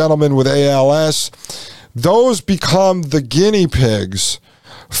the gentleman with ALS, those become the guinea pigs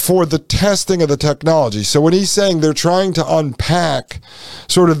for the testing of the technology. So when he's saying they're trying to unpack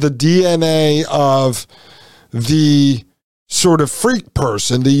sort of the DNA of the sort of freak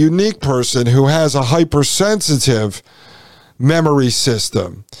person, the unique person who has a hypersensitive memory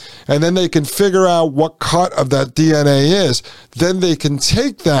system, and then they can figure out what cut of that DNA is, then they can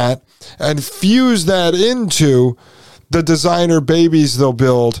take that and fuse that into the designer babies they'll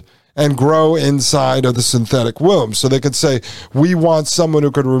build and grow inside of the synthetic womb. So they could say, we want someone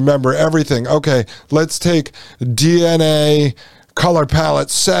who could remember everything. Okay, let's take DNA color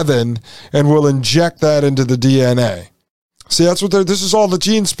palette 7 and we'll inject that into the DNA. See, that's what this is all the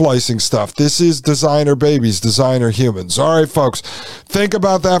gene splicing stuff. This is designer babies, designer humans. All right, folks, think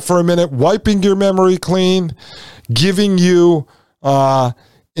about that for a minute. Wiping your memory clean, giving you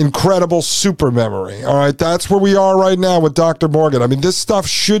incredible super memory. All right, that's where we are right now with Dr. Morgan. I mean, this stuff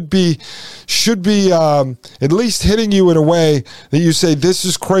should be at least hitting you in a way that you say, this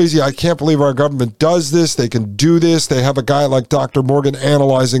is crazy. I can't believe our government does this. They can do this. They have a guy like Dr. Morgan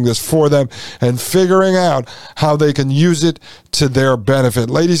analyzing this for them and figuring out how they can use it to their benefit.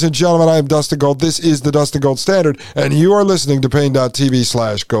 Ladies and gentlemen, I am Dustin Gold. This is the Dustin Gold Standard, and you are listening to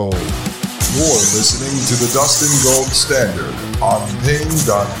Pain.tv/gold. You're listening to the Dustin Gold Standard on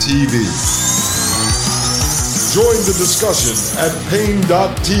Pain.tv. Join the discussion at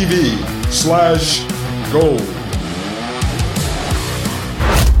Pain.tv/gold.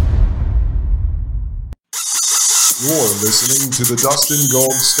 You're listening to the Dustin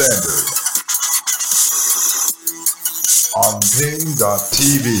Gold Standard on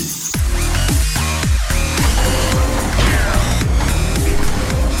Pain.tv.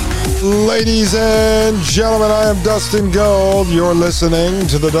 Ladies and gentlemen, I am Dustin Gold. You're listening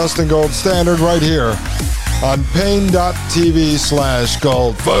to the Dustin Gold Standard right here on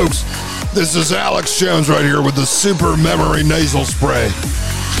Pain.tv/gold. Folks, this is Alex Jones right here with the Super Memory Nasal Spray.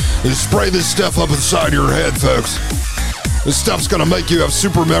 You spray this stuff up inside your head, folks. This stuff's going to make you have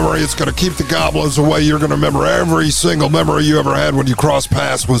super memory. It's going to keep the goblins away. You're going to remember every single memory you ever had when you crossed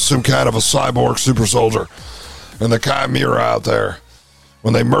paths with some kind of a cyborg super soldier and the chimera out there.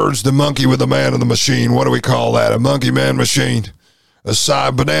 When they merged the monkey with the man and the machine, what do we call that? A monkey-man machine. A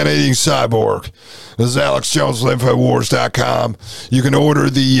banana-eating cyborg. This is Alex Jones with Infowars.com. You can order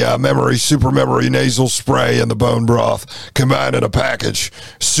the Super Memory Nasal Spray and the Bone Broth combined in a package.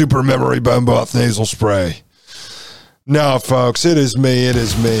 Super Memory Bone Broth Nasal Spray. No, folks, it is me. It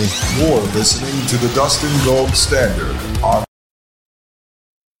is me. You're listening to the Dustin Gold Standard on...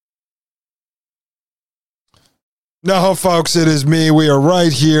 No, folks, it is me. We are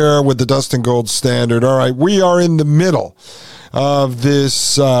right here with the Dustin Gold Standard. All right, we are in the middle of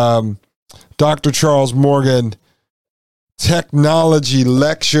this Dr. Charles Morgan technology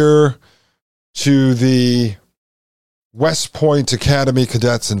lecture to the West Point Academy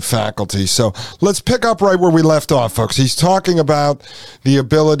cadets and faculty. So let's pick up right where we left off, folks. He's talking about the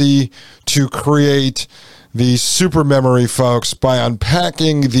ability to create the super memory, folks, by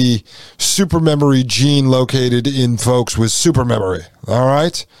unpacking the super memory gene located in folks with super memory. All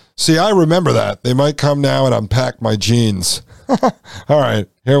right? See, I remember that. They might come now and unpack my genes. All right,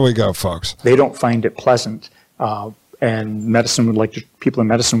 here we go, folks. They don't find it pleasant, and people in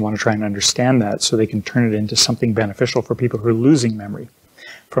medicine want to try and understand that so they can turn it into something beneficial for people who are losing memory.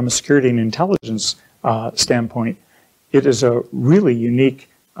 From a security and intelligence standpoint, it is a really unique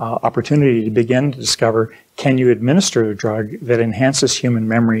opportunity to begin to discover, can you administer a drug that enhances human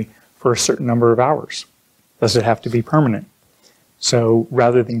memory for a certain number of hours? Does it have to be permanent? So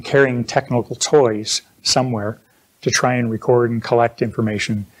rather than carrying technical toys somewhere to try and record and collect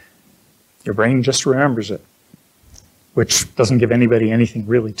information, your brain just remembers it, which doesn't give anybody anything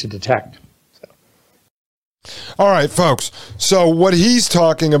really to detect. All right, folks. So what he's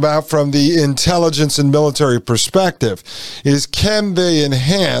talking about from the intelligence and military perspective is, can they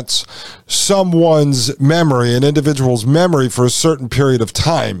enhance someone's memory, an individual's memory, for a certain period of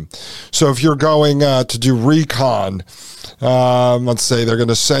time? So if you're going to do recon, let's say they're going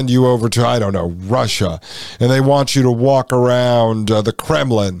to send you over to, I don't know, Russia, and they want you to walk around the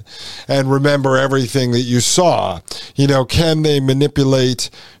Kremlin and remember everything that you saw. You know, can they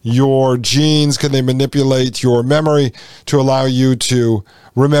manipulate your genes? Can they manipulate your memory to allow you to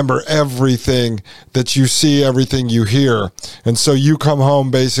remember everything that you see, everything you hear? And so you come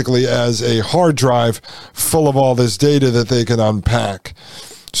home basically as a hard drive full of all this data that they can unpack.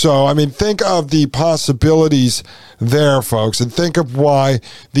 So, I mean, think of the possibilities there, folks, and think of why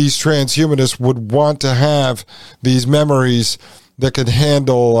these transhumanists would want to have these memories that can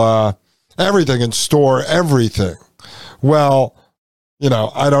handle everything and store everything. Well, you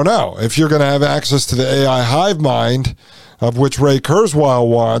know, I don't know. If you're going to have access to the AI hive mind, of which Ray Kurzweil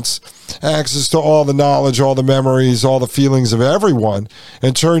wants, access to all the knowledge, all the memories, all the feelings of everyone,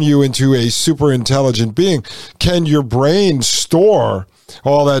 and turn you into a super intelligent being, can your brain store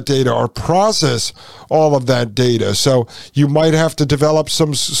all that data or process all of that data? So you might have to develop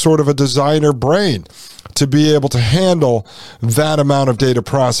some sort of a designer brain to be able to handle that amount of data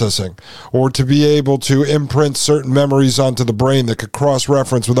processing, or to be able to imprint certain memories onto the brain that could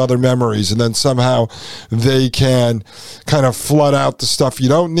cross-reference with other memories, and then somehow they can kind of flood out the stuff you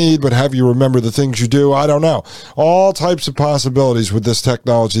don't need but have you remember the things you do. I don't know. All types of possibilities with this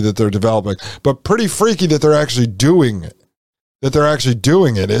technology that they're developing, but pretty freaky that they're actually doing it. that they're actually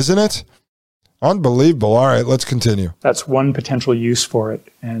doing it, isn't it? Unbelievable. All right, let's continue. That's one potential use for it,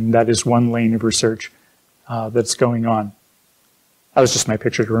 and that is one lane of research that's going on. That was just my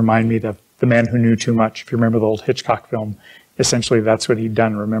picture to remind me of The Man Who Knew Too Much. If you remember the old Hitchcock film, essentially that's what he'd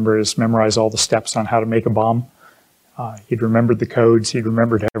done. Remember, is memorize all the steps on how to make a bomb. He'd remembered the codes. He'd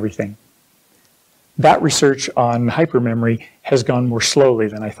remembered everything. That research on hypermemory has gone more slowly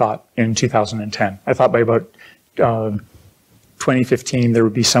than I thought in 2010. I thought by about 2015 there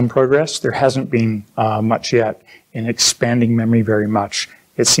would be some progress. There hasn't been much yet in expanding memory very much.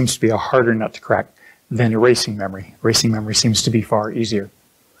 It seems to be a harder nut to crack than erasing memory. Erasing memory seems to be far easier.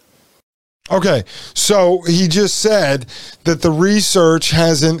 Okay, so he just said that the research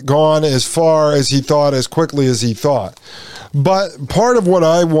hasn't gone as far as he thought, as quickly as he thought. But part of what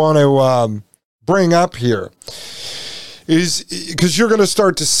I want to bring up here is, because you're going to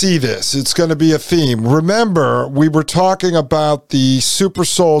start to see this, it's going to be a theme. Remember, we were talking about the super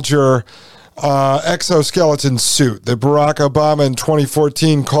soldier exoskeleton suit that Barack Obama in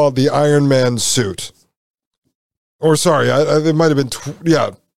 2014 called the Iron Man suit. Or sorry, it might have been,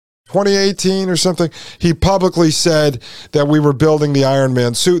 2018 or something. He publicly said that we were building the Iron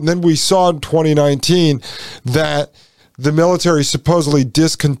Man suit. And then we saw in 2019 that the military supposedly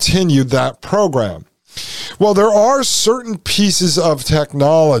discontinued that program. Well, there are certain pieces of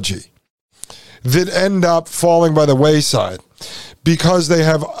technology that end up falling by the wayside because they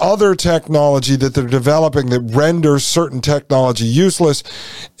have other technology that they're developing that renders certain technology useless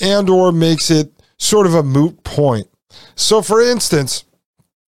and or makes it sort of a moot point. So, for instance,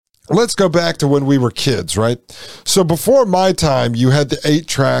 let's go back to when we were kids, right? So before my time, you had the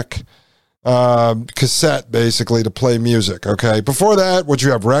 8-track cassette, basically, to play music, okay? Before that, would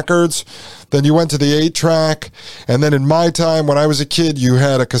you have records? Then you went to the 8-track. And then in my time, when I was a kid, you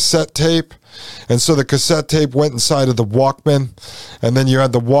had a cassette tape. And so the cassette tape went inside of the Walkman. And then you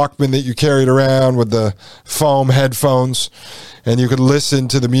had the Walkman that you carried around with the foam headphones. And you could listen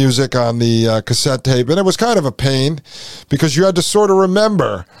to the music on the cassette tape. And it was kind of a pain because you had to sort of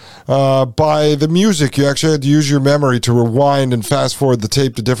remember by the music. You actually had to use your memory to rewind and fast forward the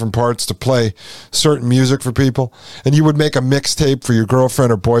tape to different parts to play certain music for people. And you would make a mixtape for your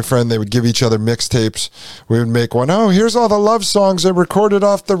girlfriend or boyfriend. They would give each other mixtapes. We would make one. Oh, here's all the love songs I recorded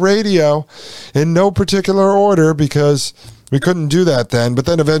off the radio in no particular order because we couldn't do that then. But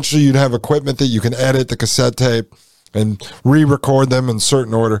then eventually you'd have equipment that you can edit the cassette tape and re-record them in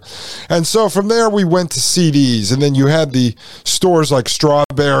certain order. And so from there, we went to CDs. And then you had the stores like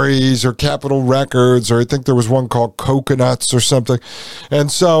Strawberries or Capitol Records, or I think there was one called Coconuts or something. And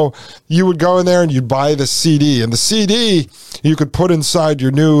so you would go in there and you'd buy the CD. And the CD, you could put inside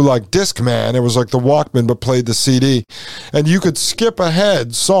your new, like, Discman. It was like the Walkman, but played the CD. And you could skip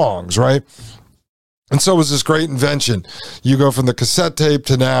ahead songs, right? And so it was this great invention. You go from the cassette tape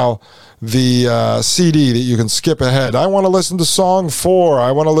to now the CD that you can skip ahead. I want to listen to song 4.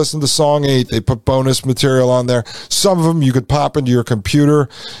 I want to listen to song 8. They put bonus material on there. Some of them you could pop into your computer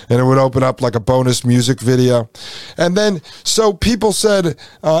and it would open up like a bonus music video. And then, so people said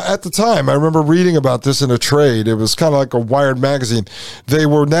at the time, I remember reading about this in a trade. It was kind of like a Wired magazine. They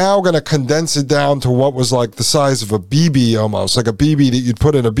were now going to condense it down to what was like the size of a BB almost, like a BB that you'd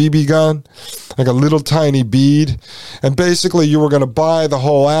put in a BB gun, like a little tiny bead. And basically you were going to buy the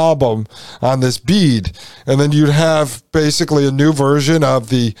whole album on this bead, and then you'd have basically a new version of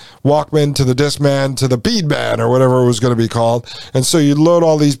the Walkman to the Discman to the Beadman or whatever it was going to be called. And so you'd load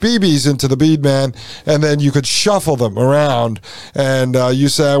all these BBs into the Beadman, and then you could shuffle them around, and you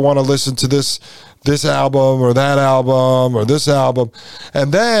say, I want to listen to this album or that album or this album.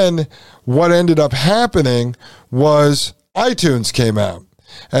 And then what ended up happening was iTunes came out.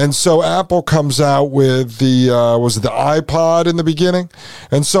 And so Apple comes out with the, was it the iPod in the beginning?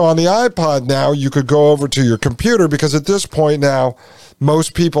 And so on the iPod now, you could go over to your computer, because at this point now,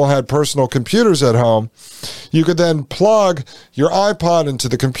 most people had personal computers at home. You could then plug your iPod into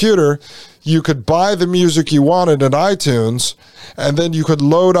the computer. You could buy the music you wanted in iTunes, and then you could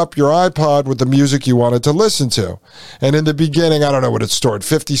load up your iPod with the music you wanted to listen to. And in the beginning, I don't know what it stored,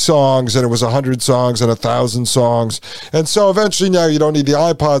 50 songs, and it was 100 songs and 1,000 songs. And so eventually now you don't need the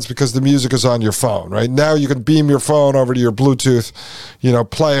iPods because the music is on your phone, right? Now you can beam your phone over to your Bluetooth,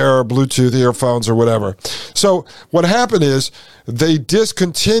 player, Bluetooth earphones or whatever. So what happened is they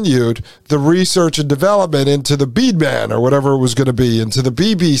discontinued the research and development into the Beadman or whatever it was going to be, into the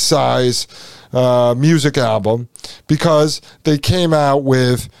BB size music album, because they came out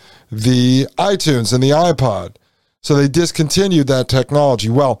with the iTunes and the iPod. So they discontinued that technology.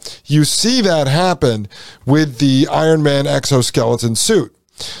 Well, you see that happen with the Iron Man exoskeleton suit.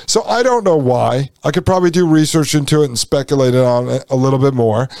 So I don't know why. I could probably do research into it and speculate on it a little bit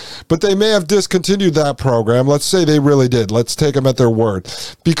more, but they may have discontinued that program. Let's say they really did. Let's take them at their word.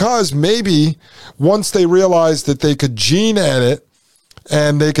 Because maybe once they realized that they could gene edit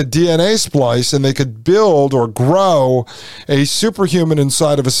and they could DNA splice and they could build or grow a superhuman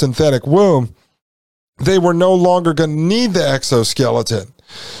inside of a synthetic womb, they were no longer going to need the exoskeleton.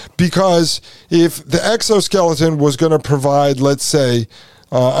 Because if the exoskeleton was going to provide, let's say,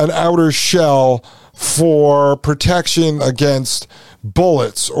 an outer shell for protection against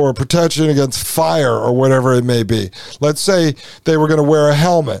bullets or protection against fire or whatever it may be. Let's say they were going to wear a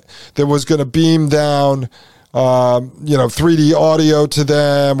helmet that was going to beam down 3D audio to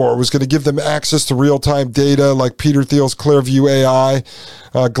them, or it was going to give them access to real-time data like Peter Thiel's Clearview AI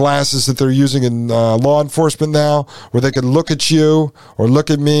glasses that they're using in law enforcement now, where they can look at you or look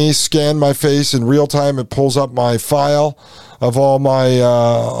at me, scan my face in real time. It pulls up my file of all my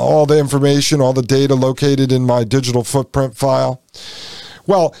all the information, all the data located in my digital footprint file.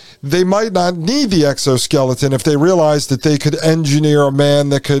 Well, they might not need the exoskeleton if they realize that they could engineer a man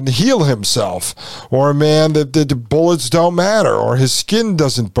that could heal himself, or a man that the bullets don't matter, or his skin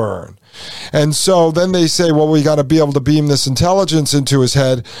doesn't burn. And so then they say, well, we got to be able to beam this intelligence into his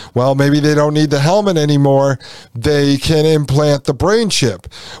head. Well, maybe they don't need the helmet anymore. They can implant the brain chip.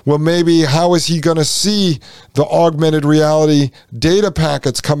 Well, maybe how is he going to see the augmented reality data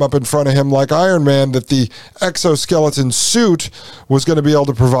packets come up in front of him like Iron Man that the exoskeleton suit was going to be able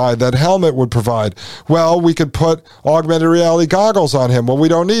to provide, that helmet would provide? Well, we could put augmented reality goggles on him. Well, we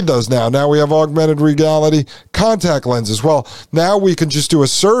don't need those now. Now we have augmented reality contact lenses. Well, now we can just do a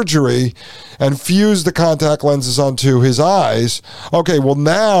surgery and fuse the contact lenses onto his eyes. Okay, well,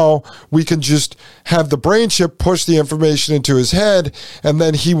 now we can just have the brain chip push the information into his head, and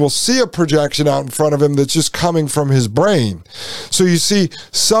then he will see a projection out in front of him that's just coming from his brain. So you see,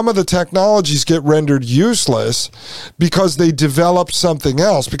 some of the technologies get rendered useless because they develop something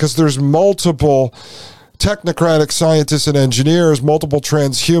else, because there's multiple technocratic scientists and engineers, multiple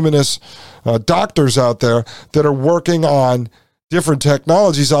transhumanist doctors out there that are working on different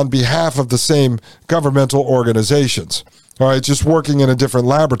technologies on behalf of the same governmental organizations. All right, just working in a different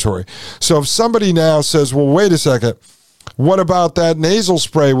laboratory. So if somebody now says, well, wait a second, what about that nasal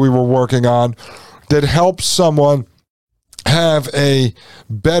spray we were working on that helps someone have a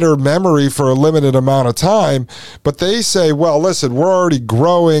better memory for a limited amount of time? But they say, well, listen, we're already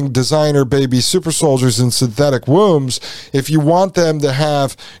growing designer baby super soldiers in synthetic wombs. If you want them to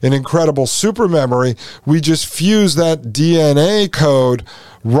have an incredible super memory, we just fuse that DNA code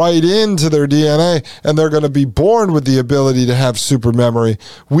right into their DNA, and they're going to be born with the ability to have super memory.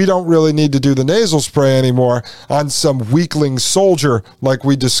 We don't really need to do the nasal spray anymore on some weakling soldier like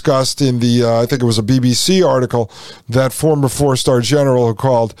we discussed in the, I think it was a BBC article, that former four-star general who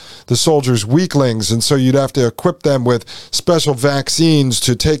called the soldiers weaklings. And so you'd have to equip them with special vaccines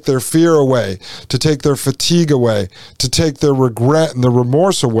to take their fear away, to take their fatigue away, to take their regret and the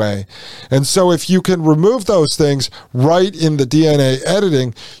remorse away. And so if you can remove those things right in the DNA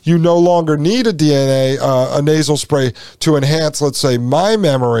editing, you no longer need a nasal spray to enhance, let's say, my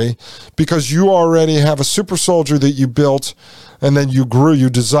memory, because you already have a super soldier that you built and then you grew, you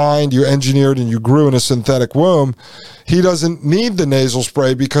designed, you engineered, and you grew in a synthetic womb. He doesn't need the nasal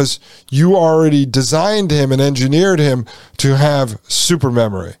spray because you already designed him and engineered him to have super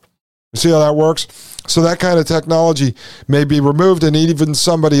memory. You see how that works? So that kind of technology may be removed, and even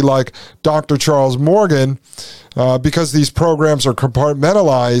somebody like Dr. Charles Morgan, because these programs are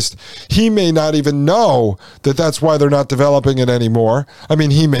compartmentalized, he may not even know that that's why they're not developing it anymore. I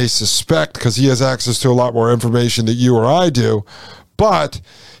mean, he may suspect because he has access to a lot more information than you or I do, but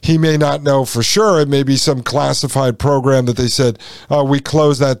he may not know for sure. It may be some classified program that they said, we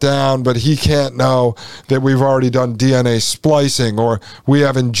closed that down, but he can't know that we've already done DNA splicing, or we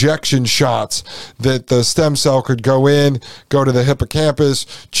have injection shots that the stem cell could go in, go to the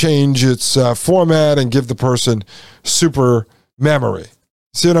hippocampus, change its format, and give the person super memory.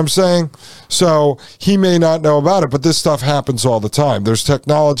 See what I'm saying? So he may not know about it, but this stuff happens all the time. There's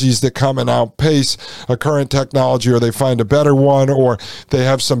technologies that come and outpace a current technology, or they find a better one, or they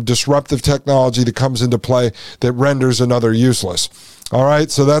have some disruptive technology that comes into play that renders another useless. All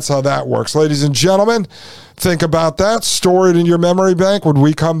right, so that's how that works. Ladies and gentlemen, think about that. Store it in your memory bank. When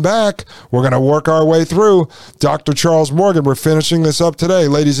we come back, we're going to work our way through Dr. Charles Morgan. We're finishing this up today.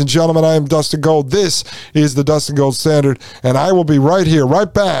 Ladies and gentlemen, I am Dustin Gold. This is the Dustin Gold Standard, and I will be right here,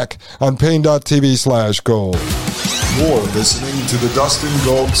 right back on Paine.tv/gold. You're listening to the Dustin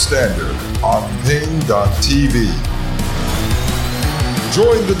Gold Standard on Paine.tv.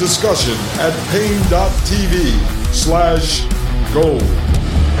 Join the discussion at Paine.tv/gold.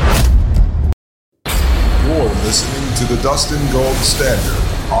 listening to the Dustin Gold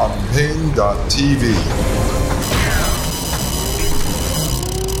Standard on Pain.tv.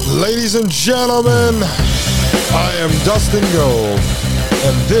 Ladies and gentlemen, I am Dustin Gold,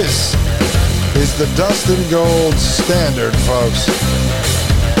 and this is the Dustin Gold Standard, folks.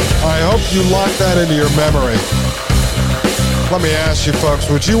 I hope you lock that into your memory. Let me ask you, folks,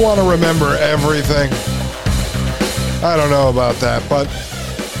 would you want to remember everything? I don't know about that, but,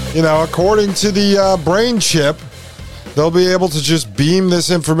 you know, according to the brain chip, they'll be able to just beam this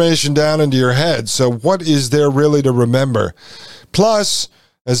information down into your head. So what is there really to remember? Plus,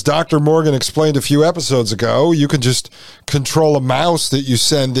 as Dr. Morgan explained a few episodes ago, you can just control a mouse that you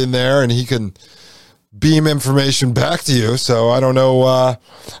send in there and he can beam information back to you. So I don't know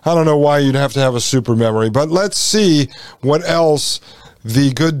why you'd have to have a super memory, but let's see what else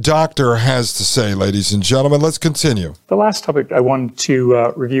the good doctor has to say, ladies and gentlemen. Let's continue. The last topic I wanted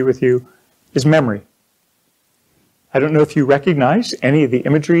to review with you is memory. I don't know if you recognize any of the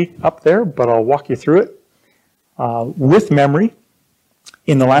imagery up there, but I'll walk you through it. With memory,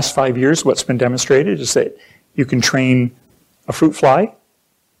 in the last 5 years, what's been demonstrated is that you can train a fruit fly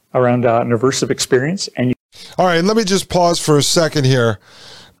around an aversive experience. All right, let me just pause for a second here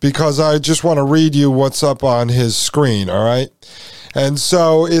because I just want to read you what's up on his screen, all right? And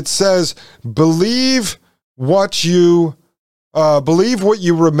so it says, believe what you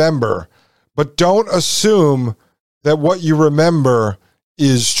remember, but don't assume that what you remember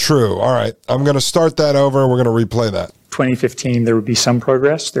is true. All right, I'm going to start that over. We're going to replay that. 2015, there would be some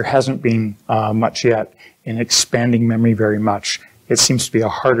progress. There hasn't been much yet in expanding memory very much. It seems to be a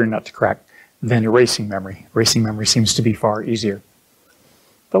harder nut to crack than erasing memory. Erasing memory seems to be far easier.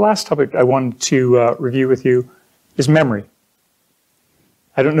 The last topic I wanted to review with you is memory.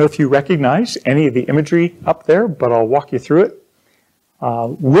 I don't know if you recognize any of the imagery up there, but I'll walk you through it.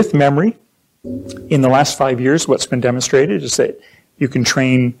 With memory, in the last 5 years, what's been demonstrated is that you can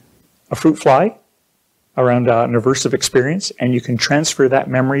train a fruit fly around an aversive experience, and you can transfer that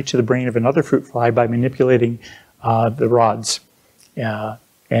memory to the brain of another fruit fly by manipulating the rods.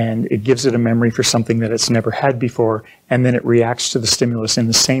 And it gives it a memory for something that it's never had before, and then it reacts to the stimulus in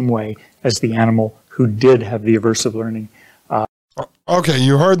the same way as the animal who did have the aversive learning. Okay,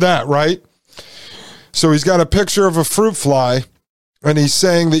 you heard that, right? So he's got a picture of a fruit fly, and he's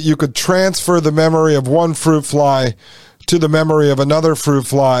saying that you could transfer the memory of one fruit fly to the memory of another fruit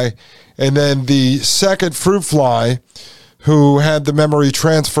fly, and then the second fruit fly who had the memory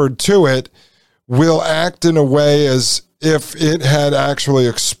transferred to it will act in a way as if it had actually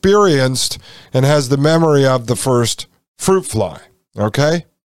experienced and has the memory of the first fruit fly. Okay?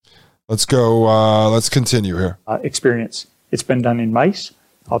 Let's go, let's continue here. Experience. It's been done in mice.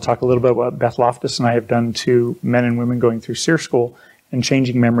 I'll talk a little bit about what Beth Loftus and I have done to men and women going through SEER school and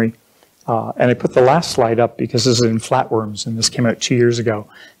changing memory. And I put the last slide up because this is in flatworms, and this came out 2 years ago,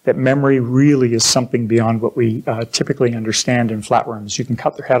 that memory really is something beyond what we typically understand in flatworms. You can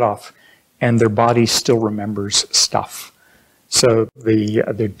cut their head off, and their body still remembers stuff. So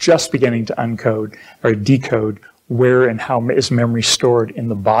they're just beginning to uncode or decode where and how is memory stored in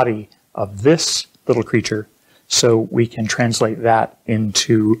the body of this little creature, so we can translate that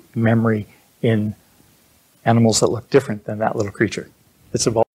into memory in animals that look different than that little creature. It's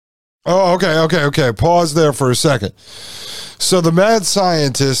evolved. Oh, okay. Pause there for a second. So the mad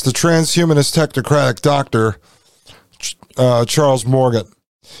scientist, the transhumanist technocratic doctor, Charles Morgan,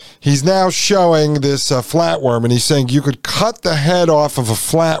 he's now showing this flatworm, and he's saying you could cut the head off of a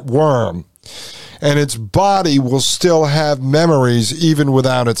flatworm, and its body will still have memories even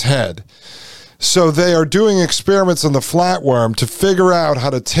without its head. So they are doing experiments on the flatworm to figure out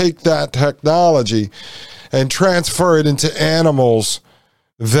how to take that technology and transfer it into animals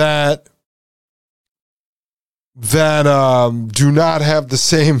that do not have the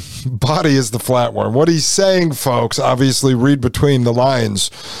same body as the flatworm. What he's saying, folks, obviously read between the lines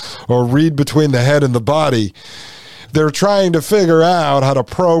or read between the head and the body. They're trying to figure out how to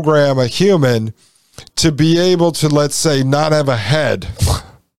program a human to be able to, let's say, not have a head.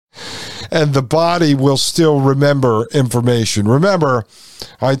 And the body will still remember information. Remember,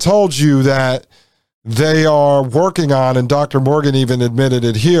 I told you that they are working on, and Dr. Morgan even admitted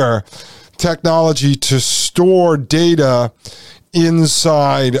it here, technology to store data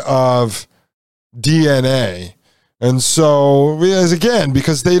inside of DNA. And so, as again,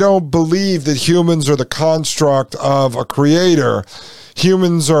 because they don't believe that humans are the construct of a creator,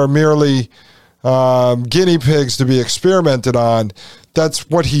 humans are merely guinea pigs to be experimented on. That's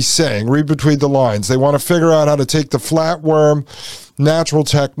what he's saying. Read between the lines. They want to figure out how to take the flatworm natural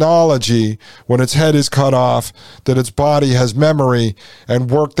technology when its head is cut off, that its body has memory,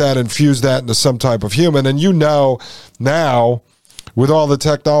 and work that, infuse that into some type of human. And you know now, with all the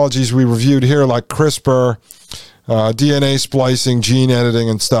technologies we reviewed here, like CRISPR, DNA splicing, gene editing,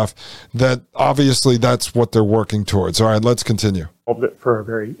 and stuff, that obviously that's what they're working towards. All right, let's continue. For a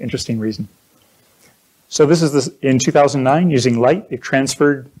very interesting reason. So this is in 2009, using light, they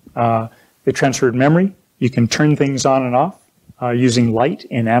transferred memory. You can turn things on and off using light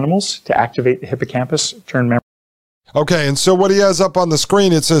in animals to activate the hippocampus, turn memory. Okay, and so what he has up on the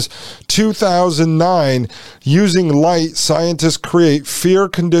screen, it says 2009, using light, scientists create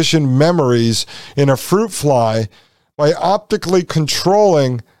fear-conditioned memories in a fruit fly by optically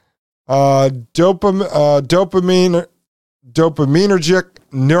controlling dopaminergic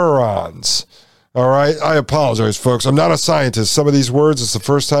neurons. All right, I apologize, folks. I'm not a scientist. Some of these words, it's the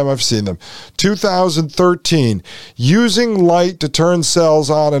first time I've seen them. 2013, using light to turn cells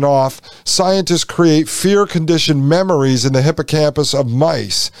on and off, scientists create fear-conditioned memories in the hippocampus of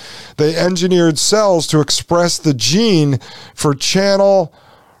mice. They engineered cells to express the gene for channel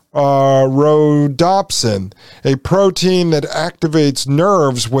rhodopsin, a protein that activates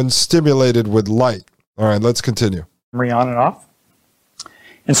nerves when stimulated with light. All right, let's continue. Memory on and off.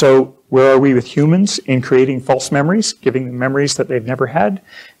 And so where are we with humans in creating false memories, giving them memories that they've never had?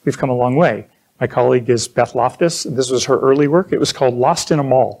 We've come a long way. My colleague is Beth Loftus. This was her early work. It was called Lost in a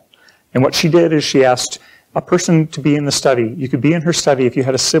Mall. And what she did is she asked a person to be in the study. You could be in her study if you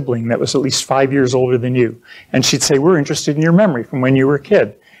had a sibling that was at least 5 years older than you. And she'd say, we're interested in your memory from when you were a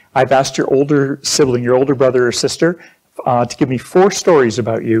kid. I've asked your older sibling, your older brother or sister, to give me 4 stories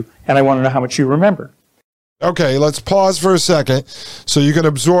about you, and I want to know how much you remember. Okay, let's pause for a second so you can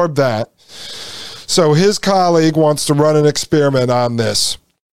absorb that. So his colleague wants to run an experiment on this.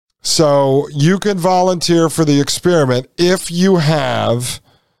 So you can volunteer for the experiment if you have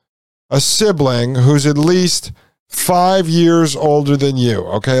a sibling who's at least 5 years older than you.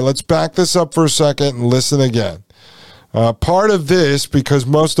 Okay, let's back this up for a second and listen again. Part of this, because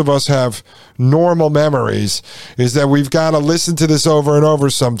most of us have normal memories, is that we've got to listen to this over and over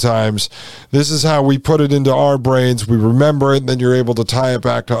sometimes. This is how we put it into our brains. We remember it, and then you're able to tie it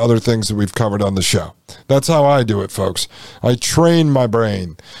back to other things that we've covered on the show. That's how I do it, folks. I train my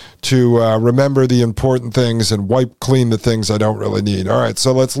brain to remember the important things and wipe clean the things I don't really need. All right,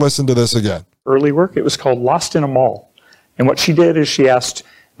 so let's listen to this again. Early work, it was called Lost in a Mall. And what she did is she asked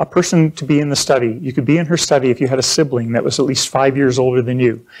a person to be in the study. You could be in her study if you had a sibling that was at least 5 years older than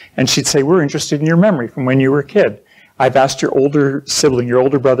you. And she'd say, we're interested in your memory from when you were a kid. I've asked your older sibling, your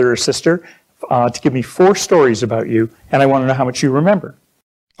older brother or sister, to give me 4 stories about you, and I want to know how much you remember.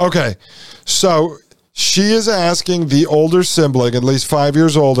 Okay, so she is asking the older sibling, at least 5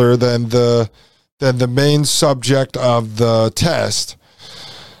 years older than the main subject of the test,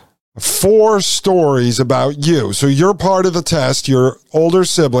 4 stories about you. So you're part of the test. Your older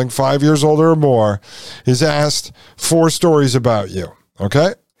sibling, 5 years older or more, is asked 4 stories about you.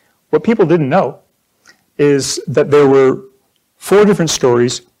 Okay? What people didn't know is that there were 4 different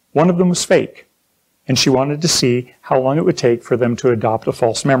stories. One of them was fake. And she wanted to see how long it would take for them to adopt a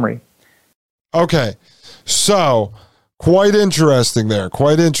false memory. Okay. So, quite interesting there.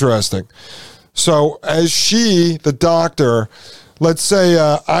 Quite interesting. So, as she, the doctor, let's say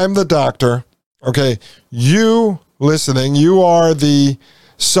I'm the doctor, okay, you listening, you are the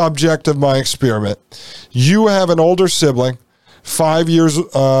subject of my experiment. You have an older sibling, 5 years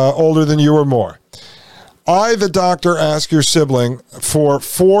older than you or more. I, the doctor, ask your sibling for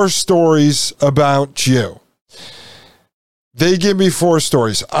 4 stories about you. They give me 4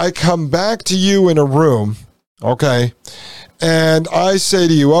 stories. I come back to you in a room, okay, and I say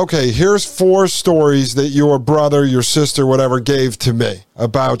to you, okay, here's 4 stories that your brother, your sister, whatever, gave to me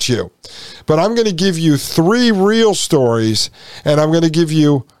about you. But I'm going to give you 3 real stories, and I'm going to give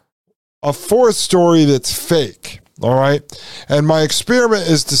you a 4th story that's fake, all right? And my experiment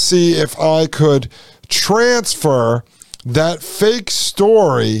is to see if I could transfer that fake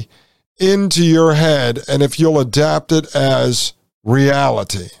story into your head and if you'll adapt it as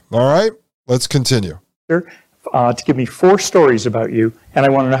reality, all right? Let's continue. To give me 4 stories about you, and I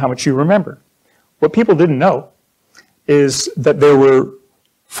want to know how much you remember. What people didn't know is that there were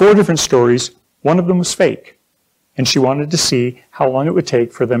 4 different stories. One of them was fake, and she wanted to see how long it would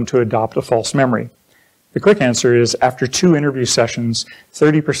take for them to adopt a false memory. The quick answer is, after 2 interview sessions,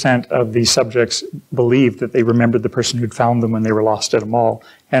 30% of the subjects believed that they remembered the person who'd found them when they were lost at a mall,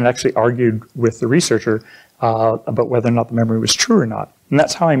 and actually argued with the researcher about whether or not the memory was true or not. And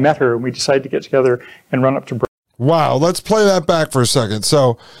that's how I met her, and we decided to get together and run up to Wow, let's play that back for a second.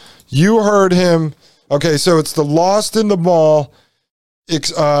 So you heard him. Okay, so it's the Lost in the Mall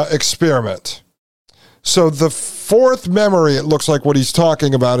experiment. So the fourth memory, it looks like what he's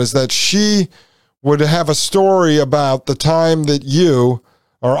talking about, is that she would have a story about the time that you,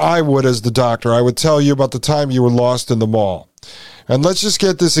 or I would as the doctor, I would tell you about the time you were lost in the mall. And let's just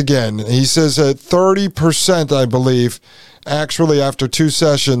get this again. He says that 30%, I believe, actually after 2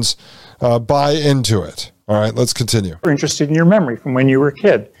 sessions, buy into it. All right, let's continue. We're interested in your memory from when you were a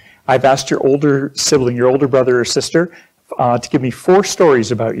kid. I've asked your older sibling, your older brother or sister, to give me 4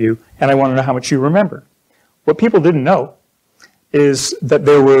 stories about you, and I want to know how much you remember. What people didn't know is that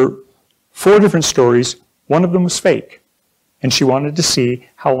there were 4 different stories. One of them was fake, and she wanted to see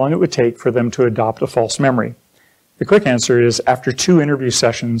how long it would take for them to adopt a false memory. The quick answer is, after 2 interview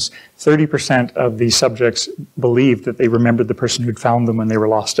sessions, 30% of the subjects believed that they remembered the person who'd found them when they were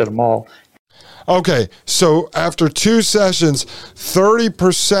lost at a mall. Okay, so after 2 sessions,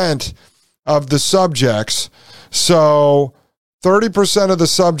 30% of the subjects, so 30% of the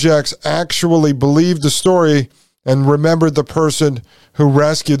subjects actually believed the story and remembered the person who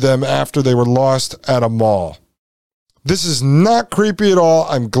rescued them after they were lost at a mall. This is not creepy at all.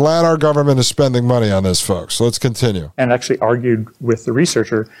 I'm glad our government is spending money on this, folks. Let's continue. And actually argued with the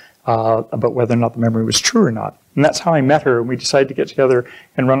researcher about whether or not the memory was true or not. And that's how I met her, and we decided to get together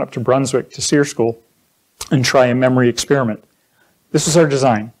and run up to Brunswick to SEER School and try a memory experiment. This was our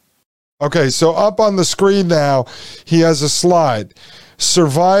design. Okay, so up on the screen now, he has a slide.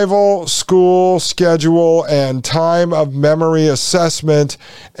 Survival, school, schedule, and time of memory assessment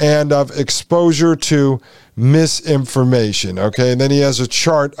and of exposure to misinformation. Okay, and then he has a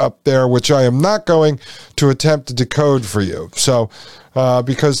chart up there, which I am not going to attempt to decode for you. So,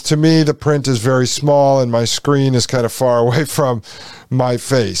 because to me, the print is very small and my screen is kind of far away from my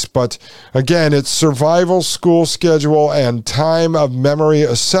face. But again, it's survival, school schedule, and time of memory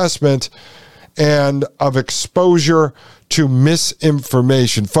assessment and of exposure to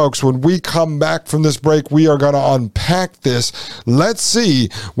misinformation. Folks, when we come back from this break, we are going to unpack this. Let's see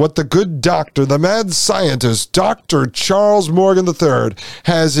what the good doctor, the mad scientist, Dr. Charles Morgan III,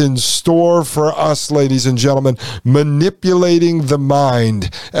 has in store for us, ladies and gentlemen. Manipulating the mind.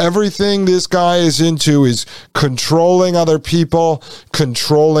 Everything this guy is into is controlling other people,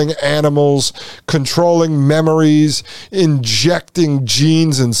 controlling animals, controlling memories, injecting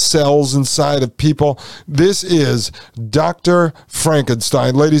genes and cells inside of people. This is Dr.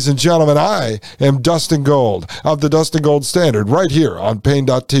 Frankenstein. Ladies and gentlemen, I am Dustin Gold of the Dustin Gold Standard right here on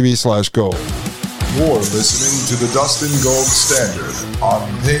Pain.tv/gold. You're listening to the Dustin Gold Standard on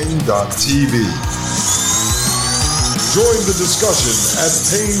Pain.tv. Join the discussion at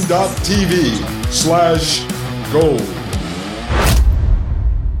Pain.tv/gold.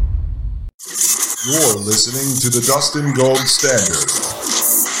 You're listening to the Dustin Gold Standard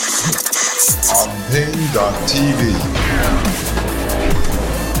on Pain.tv.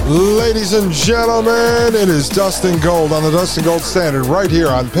 Ladies and gentlemen, it is Dustin Gold on the Dustin Gold Standard right here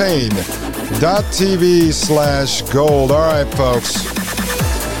on Pain.tv/gold. All right, folks.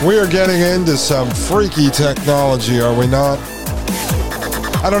 We are getting into some freaky technology, are we not?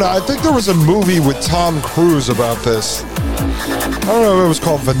 I don't know. I think there was a movie with Tom Cruise about this. I don't know if it was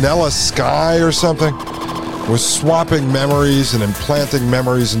called Vanilla Sky or something. Was swapping memories and implanting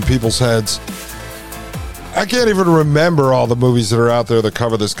memories in people's heads. I can't even remember all the movies that are out there that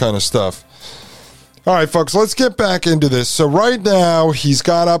cover this kind of stuff. All right, folks, let's get back into this. So right now, he's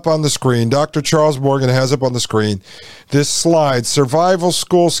got up on the screen, Dr. Charles Morgan has up on the screen this slide, survival,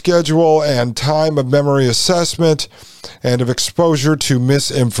 school schedule, and time of memory assessment and of exposure to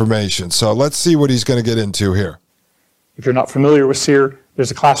misinformation. So let's see what he's going to get into here. If you're not familiar with SEER,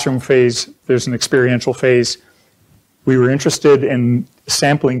 there's a classroom phase, there's an experiential phase. We were interested in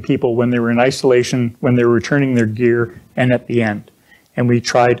sampling people when they were in isolation, when they were returning their gear, and at the end. And we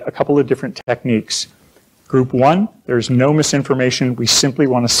tried a couple of different techniques. Group 1, there's no misinformation. We simply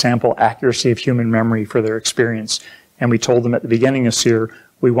want to sample accuracy of human memory for their experience. And we told them at the beginning of SEER,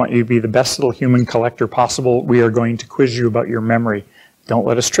 we want you to be the best little human collector possible. We are going to quiz you about your memory. Don't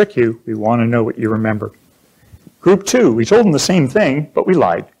let us trick you. We want to know what you remember. Group 2, we told them the same thing, but we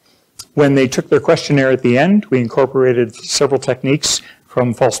lied. When they took their questionnaire at the end, we incorporated several techniques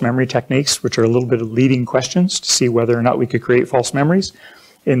from false memory techniques, which are a little bit of leading questions to see whether or not we could create false memories.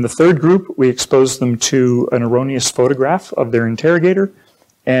 In the third group, we exposed them to an erroneous photograph of their interrogator.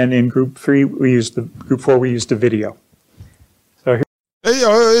 And in group 4, we used the video. So here,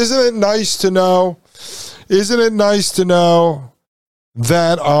 isn't it nice to know? Isn't it nice to know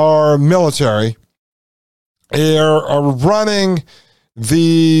that our military are running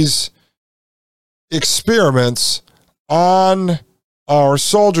these experiments on our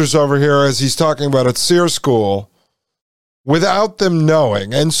soldiers over here, as he's talking about at SERE School, without them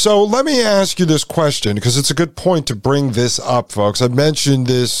knowing. And so let me ask you this question, because it's a good point to bring this up, folks. I've mentioned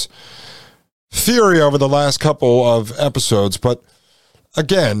this theory over the last couple of episodes, but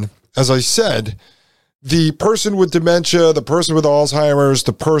again, as I said, the person with dementia, the person with Alzheimer's,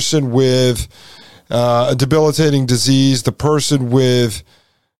 the person with a debilitating disease, the person with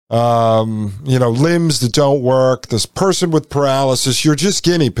limbs that don't work, this person with paralysis, you're just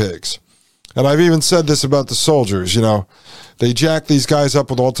guinea pigs. And I've even said this about the soldiers, they jack these guys up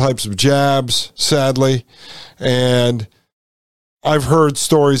with all types of jabs, sadly. And I've heard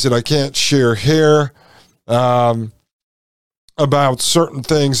stories that I can't share here about certain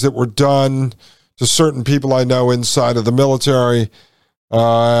things that were done to certain people I know inside of the military,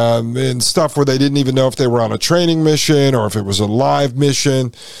 and stuff where they didn't even know if they were on a training mission or if it was a live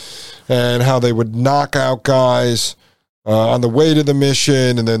mission, and how they would knock out guys on the way to the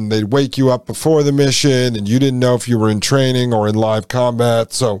mission, and then they'd wake you up before the mission, and you didn't know if you were in training or in live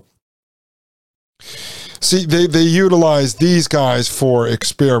combat. So, see, they utilize these guys for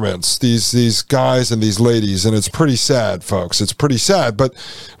experiments, these guys and these ladies, and it's pretty sad, folks. It's pretty sad. But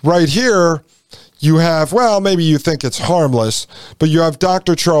right here, you have, maybe you think it's harmless, but you have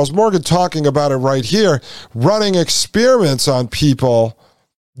Dr. Charles Morgan talking about it right here, running experiments on people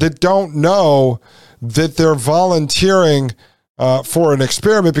that don't know that they're volunteering for an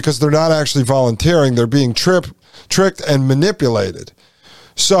experiment, because they're not actually volunteering. They're being tricked and manipulated.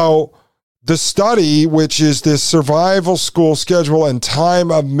 So the study, which is this survival school schedule and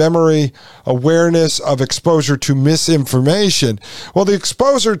time of memory awareness of exposure to misinformation. Well, the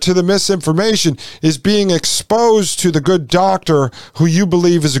exposure to the misinformation is being exposed to the good doctor who you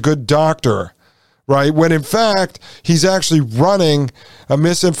believe is a good doctor, right? When in fact, he's actually running a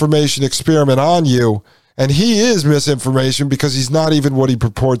misinformation experiment on you, and he is misinformation because he's not even what he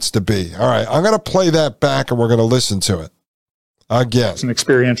purports to be. All right, I'm going to play that back and we're going to listen to it again. It's an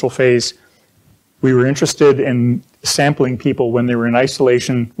experiential phase. We were interested in sampling people when they were in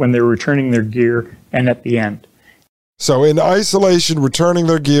isolation, when they were returning their gear, and at the end. So in isolation, returning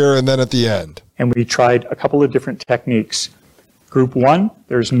their gear, and then at the end. And we tried a couple of different techniques. Group 1,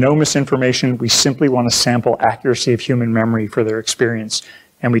 there's no misinformation. We simply want to sample accuracy of human memory for their experience.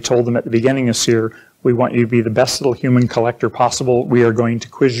 And we told them at the beginning of SERE, we want you to be the best little human collector possible. We are going to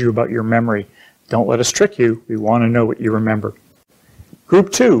quiz you about your memory. Don't let us trick you. We want to know what you remember.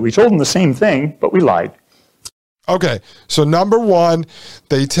 Group 2, we told them the same thing, but we lied. Okay, so number 1,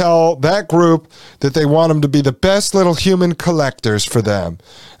 they tell that group that they want them to be the best little human collectors for them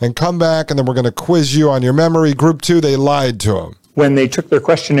and come back, and then we're going to quiz you on your memory. Group 2, they lied to them. When they took their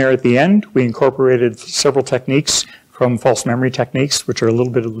questionnaire at the end, we incorporated several techniques from false memory techniques, which are a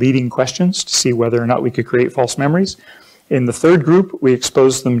little bit of leading questions to see whether or not we could create false memories. In the third group, we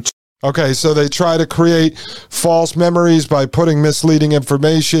exposed them to Okay, so they try to create false memories by putting misleading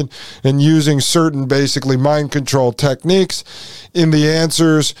information and using certain basically mind control techniques in the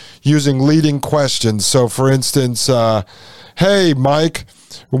answers, using leading questions. So for instance, hey, Mike,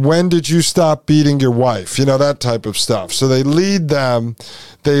 when did you stop beating your wife? That type of stuff. So they lead them,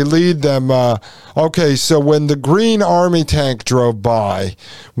 okay, so when the green army tank drove by,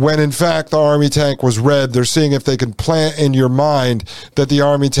 when in fact the army tank was red, they're seeing if they can plant in your mind that the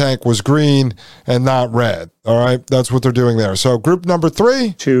army tank was green and not red. All right, that's what they're doing there. So group number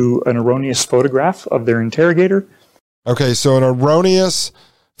 3. To an erroneous photograph of their interrogator. Okay, so an erroneous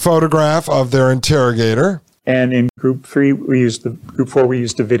photograph of their interrogator. And in group 4, we used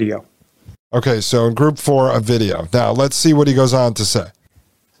a video. Okay, so in group 4, a video. Now, let's see what he goes on to say.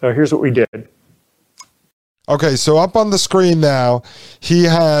 So here's what we did. Okay, so up on the screen now, he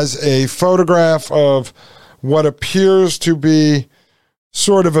has a photograph of what appears to be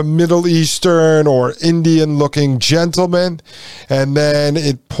sort of a Middle Eastern or Indian-looking gentleman, and then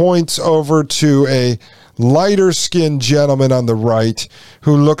it points over to a lighter-skinned gentleman on the right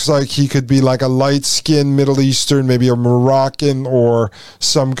who looks like he could be like a light-skinned Middle Eastern, maybe a Moroccan or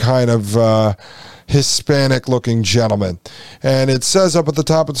some kind of Hispanic-looking gentleman. And it says up at the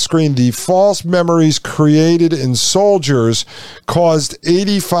top of the screen, the false memories created in soldiers caused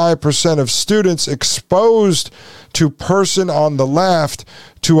 85% of students exposed to person on the left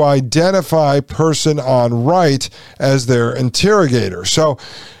to identify person on right as their interrogator. So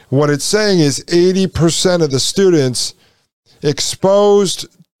what it's saying is 80% of the students exposed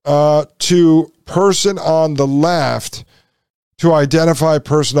to person on the left to identify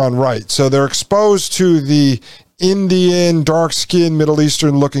person on right. So they're exposed to the Indian, dark-skinned, Middle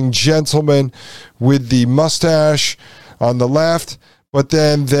Eastern-looking gentleman with the mustache on the left, but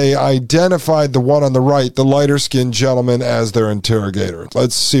then they identified the one on the right, the lighter-skinned gentleman, as their interrogator.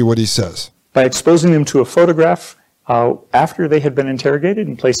 Let's see what he says. By exposing them to a photograph after they had been interrogated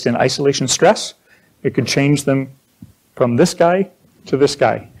and placed in isolation stress, it could change them from this guy to this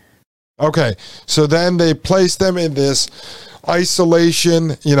guy. Okay, so then they place them in this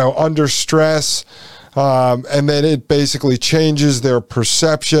isolation, under stress, and then it basically changes their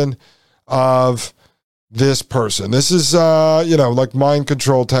perception of this person. This is, like mind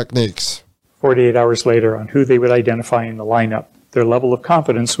control techniques. 48 hours later, on who they would identify in the lineup, their level of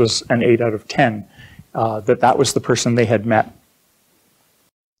confidence was an 8 out of 10, that was the person they had met.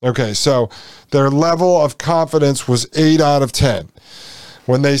 Okay, so their level of confidence was 8 out of 10.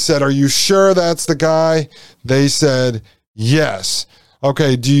 When they said, "Are you sure that's the guy?" they said, "Yes."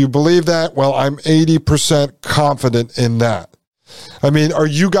 Okay, do you believe that? Well, I'm 80% confident in that. I mean, are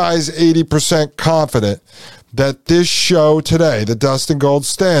you guys 80% confident that this show today, the Dustin Gold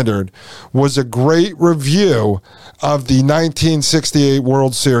Standard, was a great review of the 1968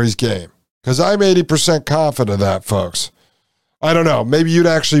 World Series game? Because I'm 80% confident of that, folks. I don't know. Maybe you'd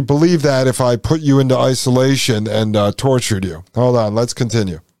actually believe that if I put you into isolation and tortured you. Hold on. Let's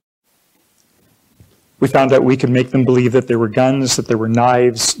continue. We found out we could make them believe that there were guns, that there were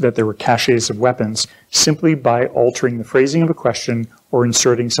knives, that there were caches of weapons, simply by altering the phrasing of a question or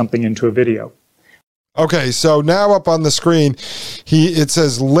inserting something into a video. Okay, so now up on the screen, it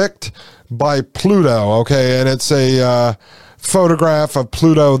says licked by Pluto, okay, and it's a photograph of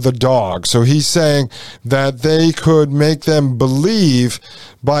Pluto the dog. So he's saying that they could make them believe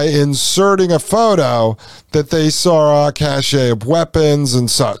by inserting a photo that they saw a cache of weapons and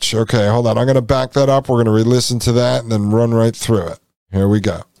such. Okay, hold on. I'm going to back that up. We're going to re-listen to that and then run right through it. Here we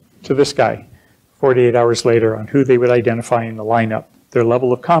go. To this guy, 48 hours later, on who they would identify in the lineup, their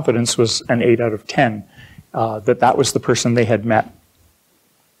level of confidence was an 8 out of 10, that was the person they had met.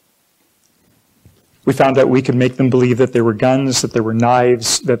 We found out we could make them believe that there were guns, that there were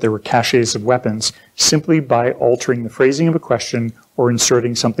knives, that there were caches of weapons, simply by altering the phrasing of a question or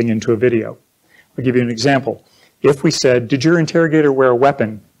inserting something into a video. I'll give you an example. If we said, "Did your interrogator wear a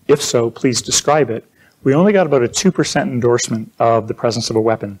weapon? If so, please describe it," we only got about a 2% endorsement of the presence of a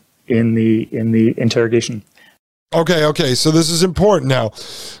weapon in the interrogation. Okay, so this is important now,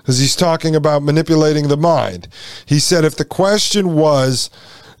 because he's talking about manipulating the mind. He said if the question was,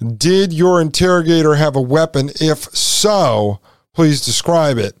 "Did your interrogator have a weapon? If so, please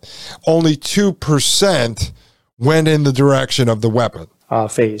describe it," only 2% went in the direction of the weapon.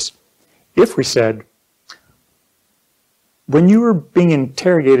 Phase. If we said, "When you were being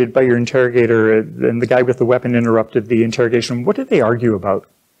interrogated by your interrogator and the guy with the weapon interrupted the interrogation, what did they argue about?"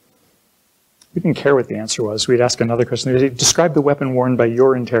 We didn't care what the answer was. We'd ask another question. They'd describe the weapon worn by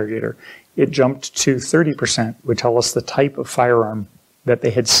your interrogator. It jumped to 30%, would tell us the type of firearm that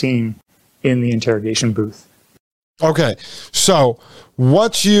they had seen in the interrogation booth. Okay, so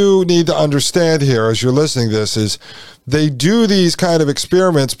what you need to understand here as you're listening to this is they do these kind of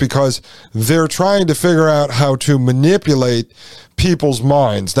experiments because they're trying to figure out how to manipulate people's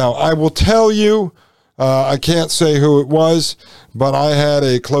minds. Now, I will tell you, I can't say who it was, but I had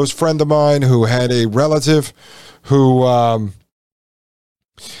a close friend of mine who had a relative who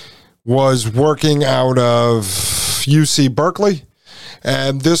was working out of UC Berkeley.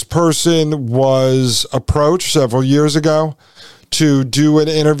 And this person was approached several years ago to do an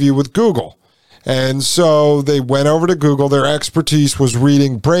interview with Google. And so they went over to Google. Their expertise was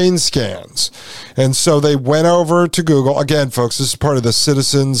reading brain scans. And so they went over to Google. Again, folks, this is part of the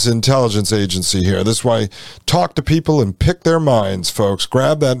Citizens Intelligence Agency here. This is why talk to people and pick their minds, folks.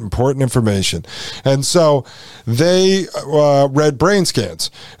 Grab that important information. And so they read brain scans.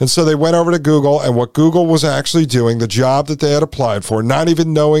 And so they went over to Google, and what Google was actually doing, the job that they had applied for, not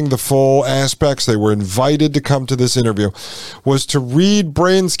even knowing the full aspects, they were invited to come to this interview, was to read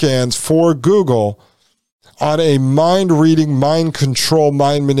brain scans for Google on a mind-reading, mind-control,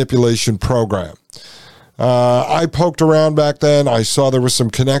 mind manipulation program. I poked around back then. I saw there was some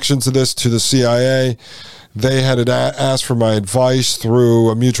connections to this to the CIA. They had asked for my advice through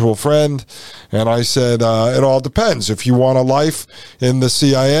a mutual friend, and I said, it all depends. If you want a life in the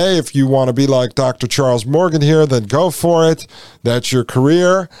CIA, if you want to be like Dr. Charles Morgan here, then go for it. That's your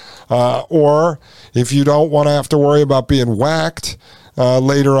career. Or if you don't want to have to worry about being whacked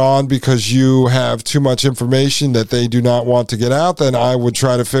later on because you have too much information that they do not want to get out, then I would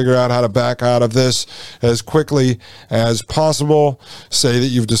try to figure out how to back out of this as quickly as possible. Say that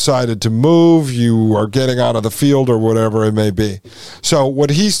you've decided to move, you are getting out of the field or whatever it may be. So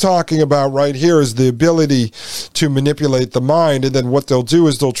what he's talking about right here is the ability to manipulate the mind, and then what they'll do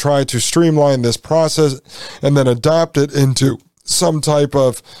is they'll try to streamline this process and then adopt it into some type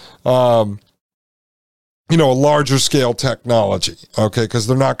of, a larger scale technology, okay? Because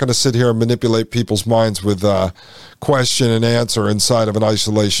they're not going to sit here and manipulate people's minds with question and answer inside of an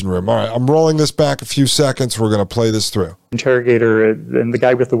isolation room. All right, I'm rolling this back a few seconds. We're going to play this through. Interrogator and the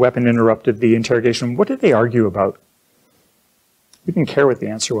guy with the weapon interrupted the interrogation. What did they argue about? We didn't care what the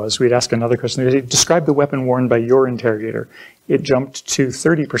answer was. We'd ask another question. They'd describe the weapon worn by your interrogator. It jumped to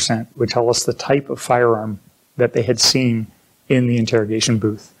 30%, would tell us the type of firearm that they had seen in the interrogation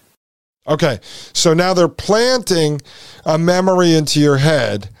booth. Okay, so now they're planting a memory into your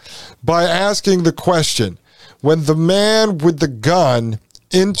head by asking the question, when the man with the gun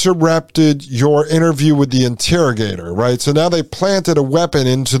interrupted your interview with the interrogator, right? So now they planted a weapon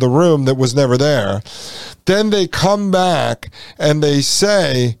into the room that was never there. Then they come back and they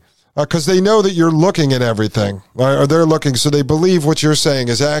say, because they know that you're looking at everything, or they're looking, so they believe what you're saying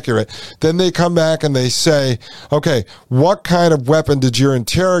is accurate. Then they come back and they say, okay, what kind of weapon did your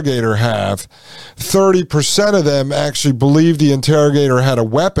interrogator have? 30% of them actually believe the interrogator had a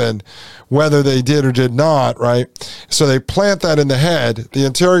weapon, whether they did or did not, right? So they plant that in the head. The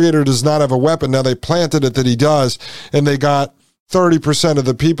interrogator does not have a weapon. Now they planted it that he does, and they got 30% of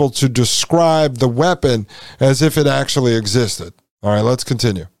the people to describe the weapon as if it actually existed. All right, let's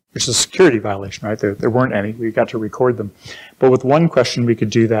continue. Which is a security violation, right? There weren't any. We got to record them. But with one question, we could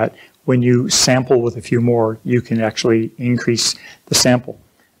do that. When you sample with a few more, you can actually increase the sample.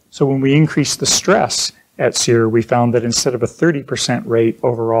 So when we increased the stress at SEER, we found that instead of a 30% rate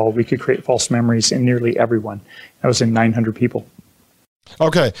overall, we could create false memories in nearly everyone. That was in 900 people.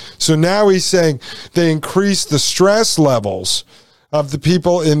 Okay, so now he's saying they increased the stress levels of the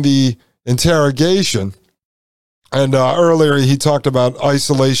people in the interrogation. And earlier he talked about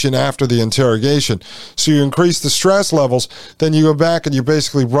isolation after the interrogation. So you increase the stress levels, then you go back and you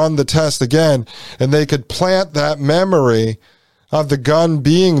basically run the test again, and they could plant that memory of the gun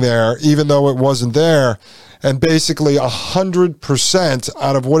being there, even though it wasn't there. And basically 100%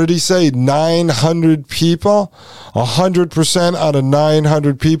 out of, what did he say, 900 people? 100% out of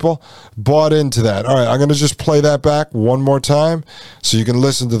 900 people bought into that. All right, I'm going to just play that back one more time so you can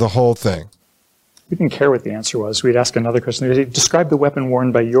listen to the whole thing. We didn't care what the answer was. We'd ask another question. They'd describe the weapon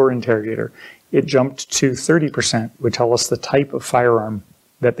worn by your interrogator. It jumped to 30%, would tell us the type of firearm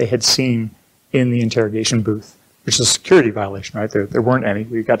that they had seen in the interrogation booth, which is a security violation, right? There weren't any.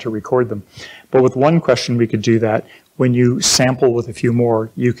 We got to record them. But with one question, we could do that. When you sample with a few more,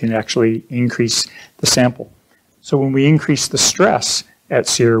 you can actually increase the sample. So when we increased the stress at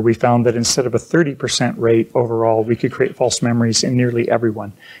SEER, we found that instead of a 30% rate overall, we could create false memories in nearly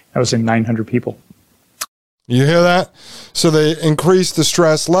everyone. That was in 900 people. You hear that? So they increased the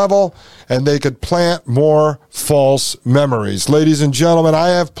stress level and they could plant more false memories. Ladies and gentlemen, I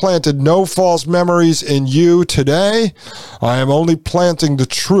have planted no false memories in you today. I am only planting the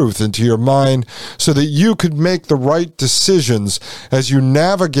truth into your mind so that you could make the right decisions as you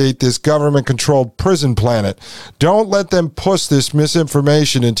navigate this government-controlled prison planet. Don't let them push this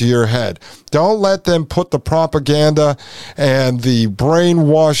misinformation into your head. Don't let them put the propaganda and the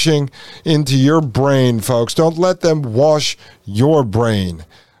brainwashing into your brain, folks. Don't let them wash your brain.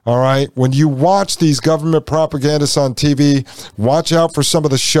 All right. When you watch these government propagandists on TV, watch out for some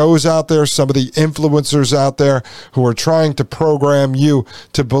of the shows out there, some of the influencers out there who are trying to program you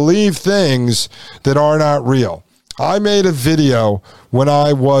to believe things that are not real. I made a video when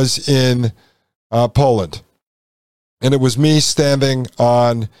I was in Poland, and it was me standing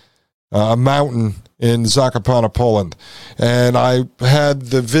on a mountain in Zakopane, Poland. And I had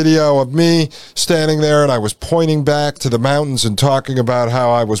the video of me standing there, and I was pointing back to the mountains and talking about how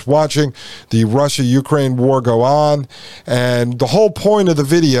I was watching the Russia-Ukraine war go on. And the whole point of the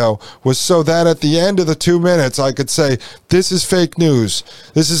video was so that at the end of the 2 minutes, I could say, this is fake news.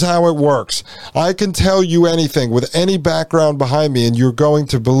 This is how it works. I can tell you anything with any background behind me, and you're going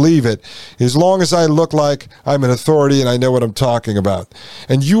to believe it as long as I look like I'm an authority and I know what I'm talking about.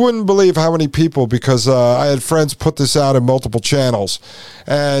 And you wouldn't believe how many people, because I had friends put this out in multiple channels,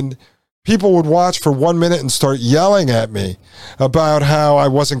 and people would watch for 1 minute and start yelling at me about how I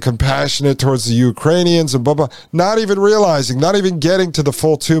wasn't compassionate towards the Ukrainians and blah, blah, not even realizing, not even getting to the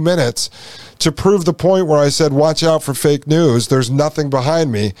full 2 minutes to prove the point where I said, watch out for fake news. There's nothing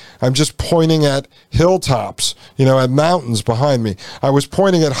behind me. I'm just pointing at hilltops, at mountains behind me. I was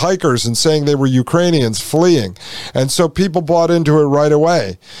pointing at hikers and saying they were Ukrainians fleeing. And so people bought into it right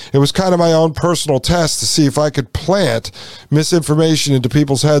away. It was kind of my own personal test to see if I could plant misinformation into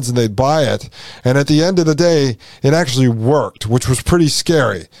people's heads and they'd buy riot. And at the end of the day, it actually worked, which was pretty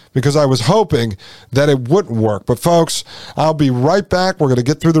scary because I was hoping that it wouldn't work. But folks, I'll be right back. We're going to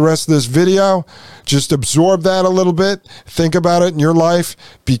get through the rest of this video. Just absorb that a little bit. Think about it in your life.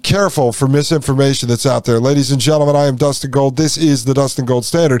 Be careful for misinformation that's out there. Ladies and gentlemen, I am Dustin Gold. This is the Dustin Gold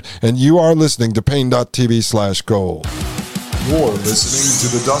Standard, and you are listening to Paine.tv/gold. You're listening to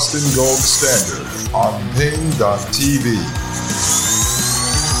the Dustin Gold Standard on Paine.tv.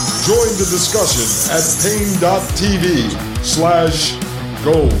 Join the discussion at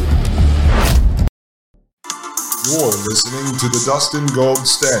Paine.tv/gold. You're listening to the Dustin Gold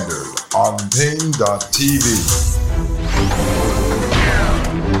Standard on Paine.tv.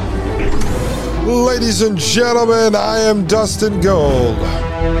 Ladies and gentlemen, I am Dustin Gold.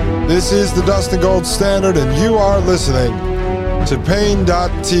 This is the Dustin Gold Standard, and you are listening to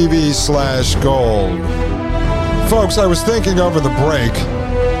Paine.tv/gold. Folks, I was thinking over the break,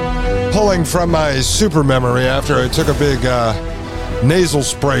 pulling from my super memory after I took a big nasal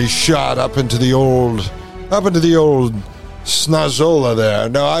spray shot up into the old snazzola there.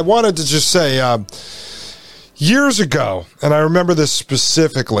 Now, I wanted to just say, years ago, and I remember this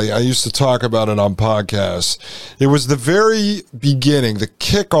specifically, I used to talk about it on podcasts. It was the very beginning, the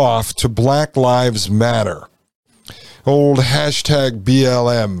kickoff to Black Lives Matter. Old hashtag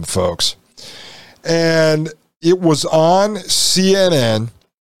BLM, folks. And it was on CNN,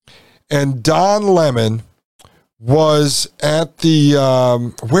 and Don Lemon was at the,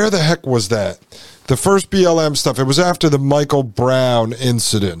 where the heck was that? The first BLM stuff. It was after the Michael Brown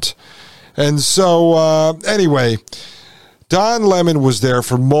incident. And so, anyway, Don Lemon was there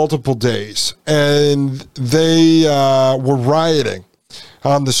for multiple days, and they were rioting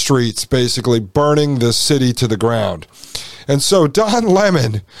on the streets, basically burning the city to the ground. And so Don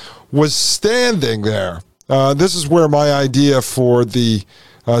Lemon was standing there. This is where my idea for the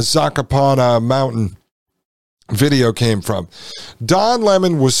Zakopane Mountain video came from. Don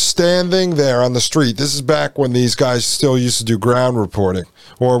Lemon was standing there on the street. This is back when these guys still used to do ground reporting,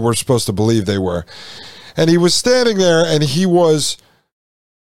 or we're supposed to believe they were. And he was standing there, and he was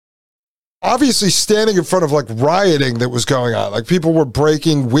obviously standing in front of like rioting that was going on. Like people were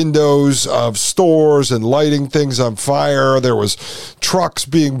breaking windows of stores and lighting things on fire. There was trucks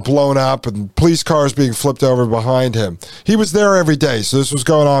being blown up and police cars being flipped over behind him. He was there every day. So this was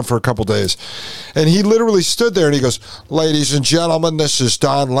going on for a couple days. And he literally stood there and he goes, "Ladies and gentlemen, this is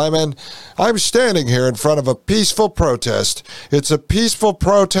Don Lemon. I'm standing here in front of a peaceful protest. It's a peaceful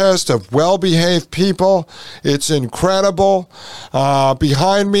protest of well-behaved people. It's incredible.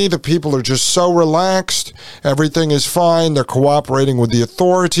 Behind me, the people are just so relaxed. Everything is fine. They're cooperating with the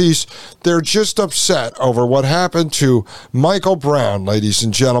authorities. They're just upset over what happened to Michael Brown, ladies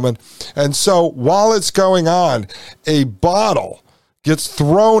and gentlemen." And so while it's going on, a bottle gets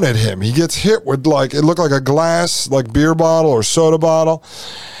thrown at him. He gets hit with like, it looked like a glass, like beer bottle or soda bottle.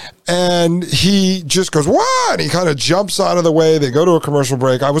 And he just goes, "What?" And he kind of jumps out of the way. They go to a commercial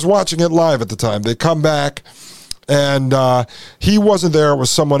break. I was watching it live at the time. They come back. And he wasn't there. It was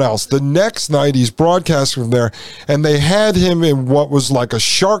someone else. The next night, he's broadcasting from there, and they had him in what was like a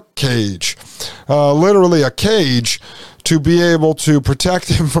shark cage, literally a cage, to be able to protect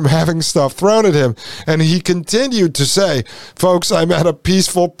him from having stuff thrown at him. And he continued to say, "Folks, I'm at a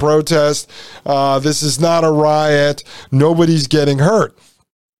peaceful protest. This is not a riot. Nobody's getting hurt."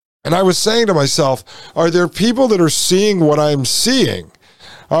 And I was saying to myself, are there people that are seeing what I'm seeing?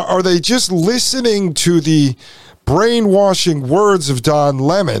 Are they just listening to the brainwashing words of Don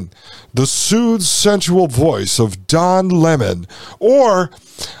Lemon, the soothed, sensual voice of Don Lemon? Or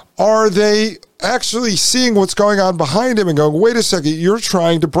are they actually seeing what's going on behind him and going, "Wait a second, you're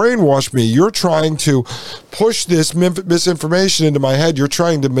trying to brainwash me. You're trying to push this misinformation into my head. You're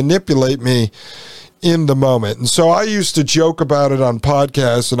trying to manipulate me in the moment." And so I used to joke about it on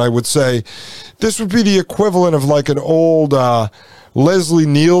podcasts, and I would say this would be the equivalent of like an old Leslie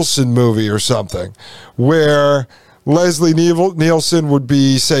Nielsen movie or something, where Leslie Nielsen would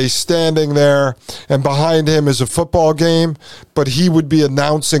be, say, standing there, and behind him is a football game, but he would be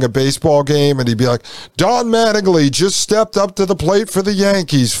announcing a baseball game, and he'd be like, "Don Mattingly just stepped up to the plate for the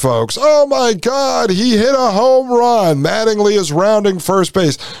Yankees, folks. Oh my God, he hit a home run. Mattingly is rounding first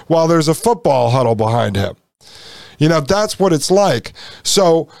base," while there's a football huddle behind him. You know, that's what it's like.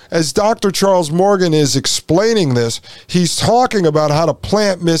 So as Dr. Charles Morgan is explaining this, he's talking about how to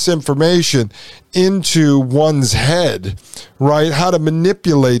plant misinformation into one's head, right? How to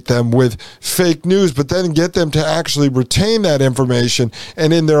manipulate them with fake news, but then get them to actually retain that information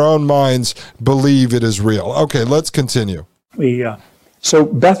and in their own minds believe it is real. Okay, let's continue. So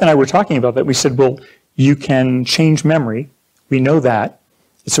Beth and I were talking about that. We said, well, you can change memory. We know that.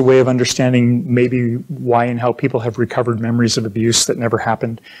 It's a way of understanding maybe why and how people have recovered memories of abuse that never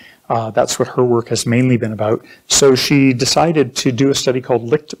happened. That's what her work has mainly been about. So she decided to do a study called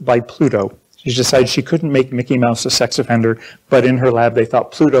Licked by Pluto. She decided she couldn't make Mickey Mouse a sex offender, but in her lab they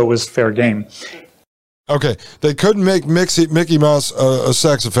thought Pluto was fair game. Okay, they couldn't make Mickey Mouse a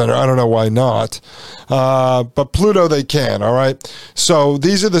sex offender. I don't know why not. But Pluto they can, all right? So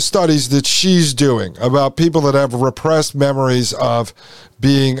these are the studies that she's doing about people that have repressed memories of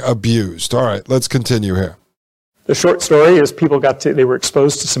being abused. All right, let's continue here. The short story is they were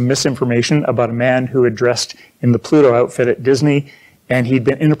exposed to some misinformation about a man who had dressed in the Pluto outfit at Disney, and he'd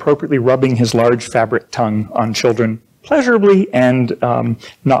been inappropriately rubbing his large fabric tongue on children, pleasurably and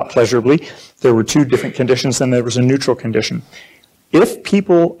not pleasurably. There were two different conditions, and there was a neutral condition. If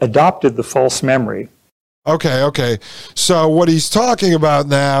people adopted the false memory. Okay. So what he's talking about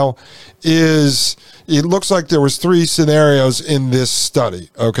now is, it looks like there was 3 scenarios in this study,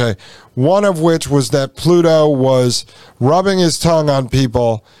 okay? One of which was that Pluto was rubbing his tongue on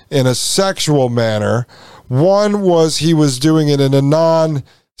people in a sexual manner. One was he was doing it in a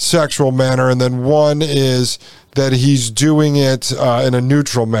non-sexual manner, and then one is that he's doing it in a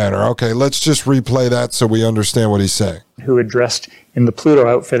neutral manner. Okay, let's just replay that so we understand what he's saying. Who had dressed in the Pluto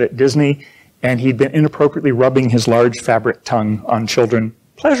outfit at Disney, and he'd been inappropriately rubbing his large fabric tongue on children,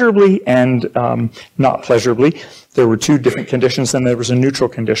 pleasurably and not pleasurably. There were two different conditions, and there was a neutral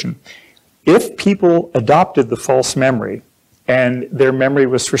condition. If people adopted the false memory, and their memory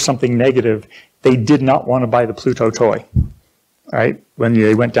was for something negative, they did not want to buy the Pluto toy, right? When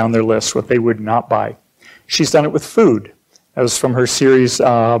they went down their list, what they would not buy. She's done it with food. That was from her series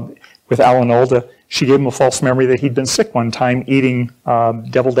with Alan Alda. She gave him a false memory that he'd been sick one time eating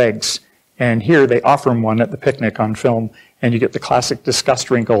deviled eggs. And here they offer him one at the picnic on film, and you get the classic disgust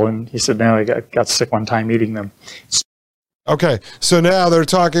wrinkle. And he said, no, I got sick one time eating them. Okay, so now they're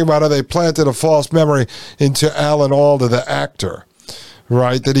talking about how they planted a false memory into Alan Alda, the actor,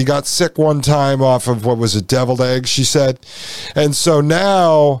 right? That he got sick one time off of, what was it, deviled eggs, she said. And so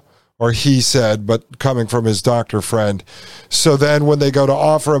now, or he said, but coming from his doctor friend. So then when they go to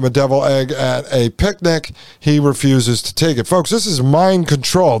offer him a devil egg at a picnic, he refuses to take it. Folks, this is mind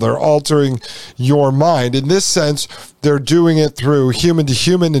control. They're altering your mind. In this sense, they're doing it through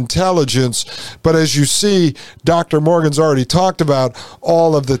human-to-human intelligence. But as you see, Dr. Morgan's already talked about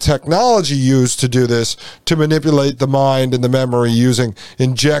all of the technology used to do this, to manipulate the mind and the memory using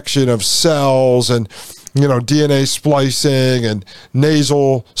injection of cells and DNA splicing and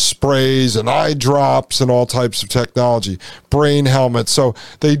nasal sprays and eye drops and all types of technology, brain helmets. So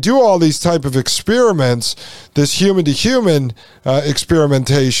they do all these type of experiments, this human-to-human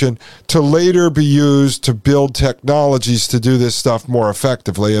experimentation, to later be used to build technologies to do this stuff more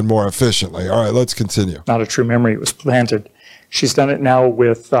effectively and more efficiently. All right, let's continue. Not a true memory. It was planted. She's done it now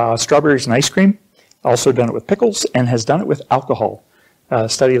with strawberries and ice cream, also done it with pickles, and has done it with alcohol. A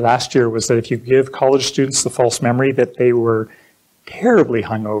study last year was that if you give college students the false memory that they were terribly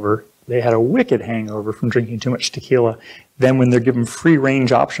hungover, they had a wicked hangover from drinking too much tequila, then when they're given free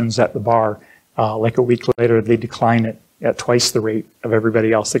range options at the bar, like a week later, they decline it at twice the rate of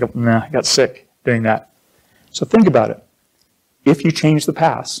everybody else. They go, nah, I got sick doing that. So think about it. If you change the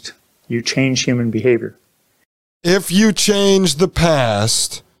past, you change human behavior. If you change the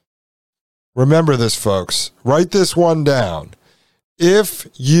past, remember this, folks. Write this one down. If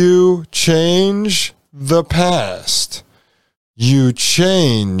you change the past, you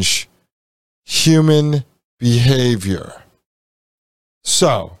change human behavior.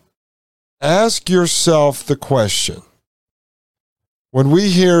 So, ask yourself the question. When we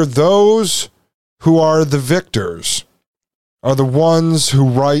hear those who are the victors are the ones who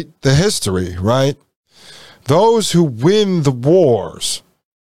write the history, right? Those who win the wars,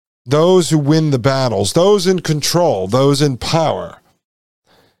 those who win the battles, those in control, those in power,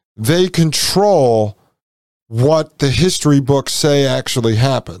 they control what the history books say actually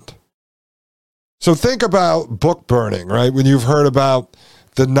happened. So think about book burning, right? When you've heard about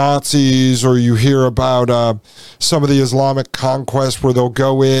the Nazis, or you hear about some of the Islamic conquest where they'll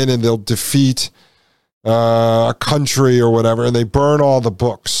go in and they'll defeat a country or whatever, and they burn all the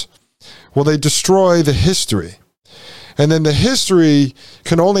books. Well, they destroy the history. And then the history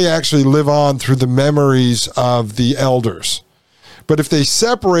can only actually live on through the memories of the elders. But if they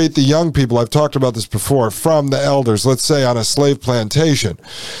separate the young people, I've talked about this before, from the elders, let's say on a slave plantation,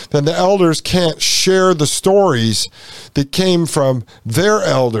 then the elders can't share the stories that came from their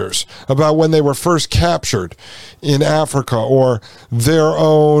elders about when they were first captured in Africa, or their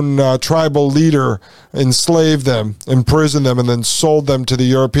own tribal leader enslaved them, imprisoned them, and then sold them to the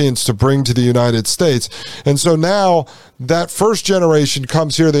Europeans to bring to the United States. And so now that first generation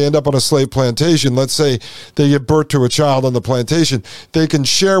comes here, they end up on a slave plantation. Let's say they give birth to a child on the plantation. They can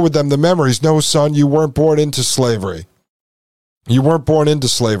share with them the memories. No, son, you weren't born into slavery. You weren't born into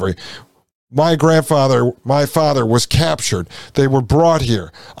slavery. My father was captured. They were brought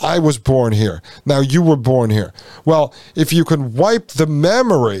here. I was born here. Now you were born here. Well, if you can wipe the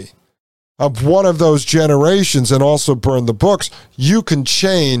memory of one of those generations and also burn the books, you can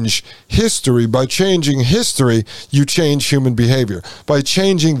change history. By changing history, you change human behavior. By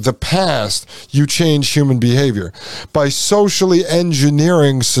changing the past, you change human behavior. By socially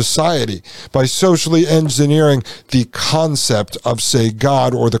engineering society, by socially engineering the concept of, say,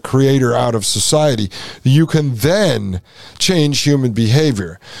 God or the creator out of society, you can then change human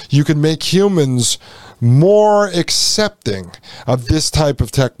behavior. You can make humans more accepting of this type of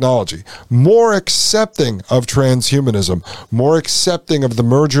technology, more accepting of transhumanism, more accepting of the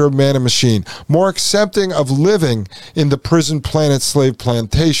merger of man and machine, more accepting of living in the prison planet slave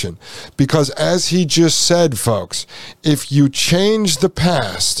plantation. Because as he just said, folks, if you change the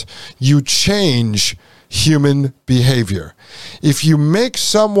past, you change human behavior. If you make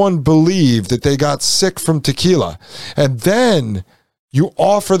someone believe that they got sick from tequila, and then you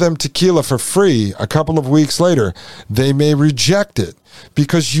offer them tequila for free a couple of weeks later, they may reject it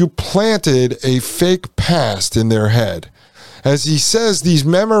because you planted a fake past in their head. As he says, these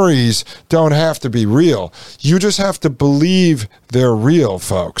memories don't have to be real. You just have to believe they're real,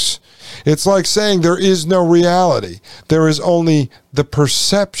 folks. It's like saying there is no reality. There is only the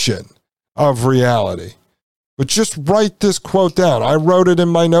perception of reality. But just write this quote down. I wrote it in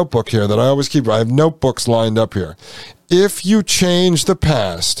my notebook here that I always keep. I have notebooks lined up here. If you change the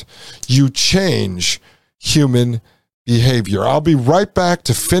past, you change human behavior. I'll be right back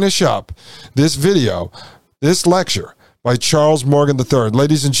to finish up this video, this lecture by Charles Morgan III.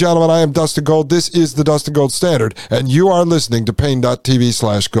 Ladies and gentlemen, I am Dustin Gold. This is the Dustin Gold Standard, and you are listening to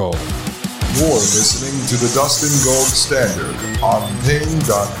Paine.tv/gold. You're listening to the Dustin Gold Standard on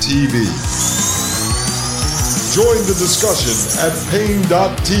Paine.tv. Join the discussion at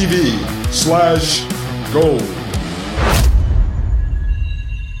Paine.tv/gold.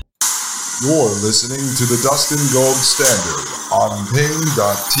 You're listening to the Dustin Gold Standard on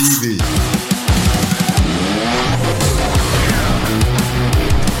Paine.tv.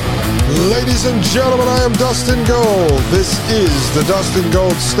 Ladies and gentlemen, I am Dustin Gold. This is the Dustin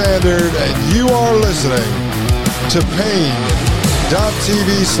Gold Standard, and you are listening to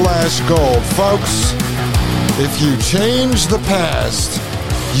Paine.tv/gold. Folks, if you change the past,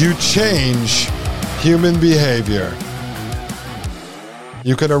 you change human behavior.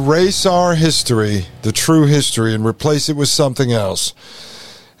 You can erase our history, the true history, and replace it with something else.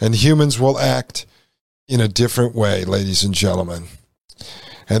 And humans will act in a different way, ladies and gentlemen.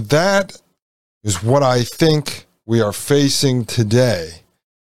 And that is what I think we are facing today.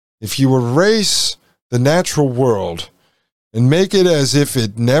 If you erase the natural world and make it as if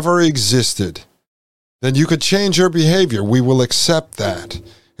it never existed, then you could change your behavior. We will accept that.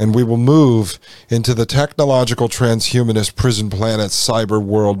 And we will move into the technological transhumanist prison planet cyber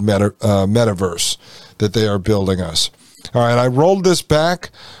world metaverse that they are building us. All right, I rolled this back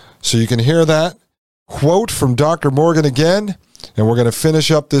so you can hear that quote from Dr. Morgan again, and we're going to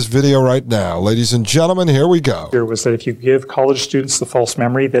finish up this video right now. Ladies and gentlemen, here we go. Here was that if you give college students the false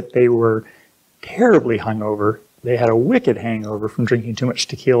memory that they were terribly hungover, they had a wicked hangover from drinking too much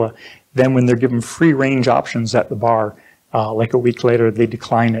tequila, then when they're given free range options at the bar, like a week later, they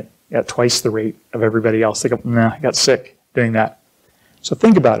decline it at twice the rate of everybody else. They go, nah, I got sick doing that. So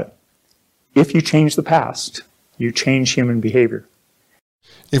think about it. If you change the past, you change human behavior.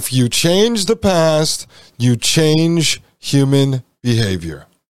 If you change the past, you change human behavior.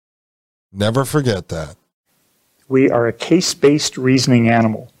 Never forget that. We are a case-based reasoning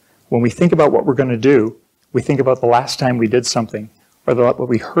animal. When we think about what we're going to do, we think about the last time we did something, or what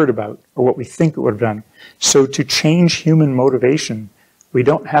we heard about, or what we think it would have done. So to change human motivation, we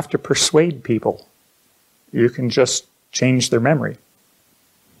don't have to persuade people. You can just change their memory.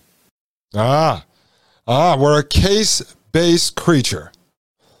 We're a case-based creature.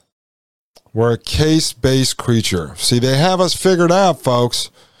 We're a case-based creature. See, they have us figured out, folks.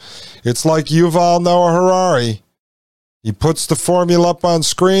 It's like Yuval Noah Harari. He puts the formula up on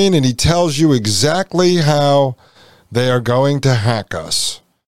screen and he tells you exactly how they are going to hack us.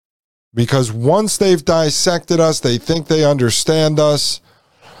 Because once they've dissected us, they think they understand us,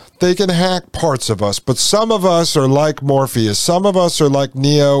 they can hack parts of us. But some of us are like Morpheus. Some of us are like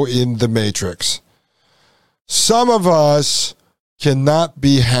Neo in the Matrix. Some of us cannot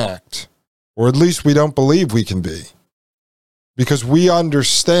be hacked, or at least we don't believe we can be, because we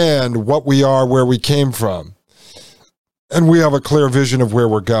understand what we are, where we came from, and we have a clear vision of where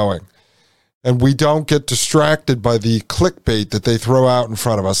we're going. And we don't get distracted by the clickbait that they throw out in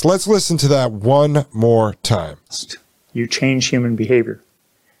front of us. Let's listen to that one more time. You change human behavior.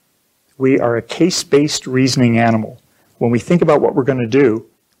 We are a case-based reasoning animal. When we think about what we're going to do,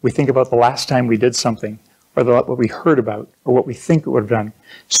 we think about the last time we did something, or what we heard about, or what we think it would have done.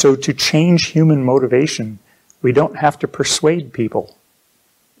 So to change human motivation, we don't have to persuade people.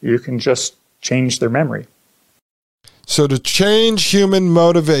 You can just change their memory. So to change human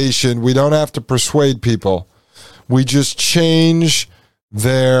motivation, we don't have to persuade people. We just change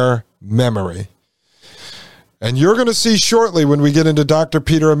their memory. And you're going to see shortly when we get into Dr.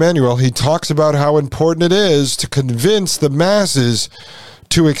 Peter Emanuel, he talks about how important it is to convince the masses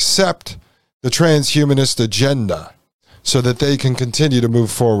to accept the transhumanist agenda so that they can continue to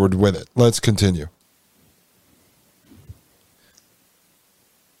move forward with it. Let's continue.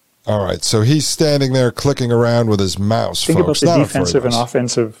 All right, so he's standing there clicking around with his mouse. Think about the defensive and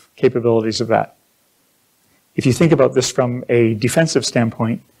offensive capabilities of that. If you think about this from a defensive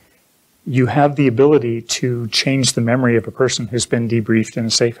standpoint, you have the ability to change the memory of a person who's been debriefed in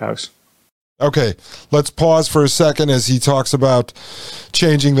a safe house. Okay, let's pause for a second as he talks about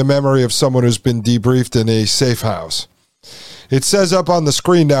changing the memory of someone who's been debriefed in a safe house. It says up on the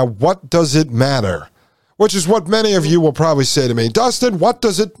screen now, what does it matter? Which is what many of you will probably say to me, Dustin, what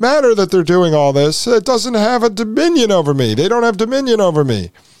does it matter that they're doing all this? It doesn't have a dominion over me. They don't have dominion over me.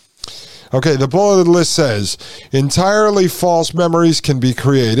 Okay, the bulleted list says, entirely false memories can be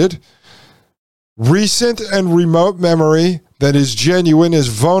created. Recent and remote memory that is genuine is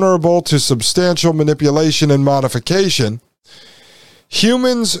vulnerable to substantial manipulation and modification.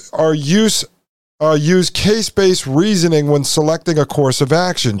 Humans use case-based reasoning when selecting a course of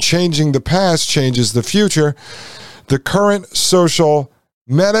action. Changing the past changes the future. The current social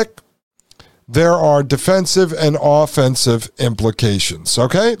medic, there are defensive and offensive implications.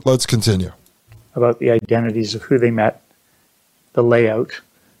 Okay, let's continue. About the identities of who they met, the layout.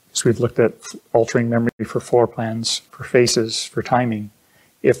 So we've looked at altering memory for floor plans, for faces, for timing.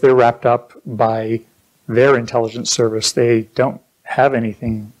 If they're wrapped up by their intelligence service, they don't have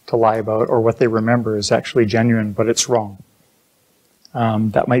anything to lie about, or what they remember is actually genuine, but it's wrong.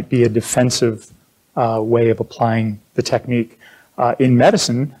 That might be a defensive way of applying the technique. In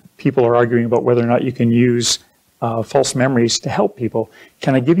medicine, people are arguing about whether or not you can use false memories to help people.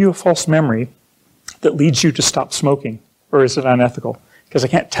 Can I give you a false memory that leads you to stop smoking, or is it unethical? Because I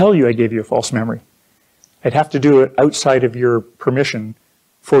can't tell you I gave you a false memory. I'd have to do it outside of your permission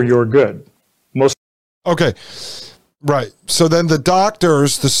for your good. Okay. Right. So then the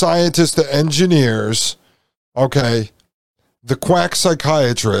doctors, the scientists, the engineers, okay, the quack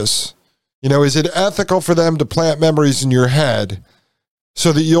psychiatrists, is it ethical for them to plant memories in your head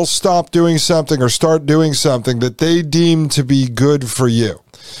so that you'll stop doing something or start doing something that they deem to be good for you?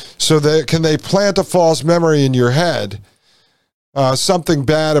 So can they plant a false memory in your head? Something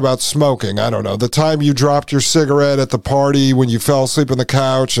bad about smoking. I don't know. The time you dropped your cigarette at the party when you fell asleep on the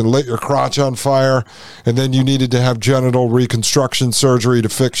couch and lit your crotch on fire, and then you needed to have genital reconstruction surgery to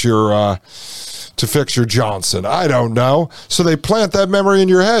fix your Johnson. I don't know. So they plant that memory in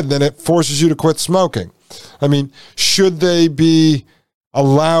your head, and then it forces you to quit smoking. I mean, should they be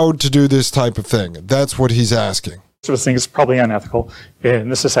allowed to do this type of thing? That's what he's asking. Sort of thing is probably unethical. In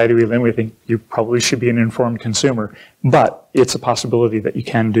the society we live in, we think you probably should be an informed consumer, but it's a possibility that you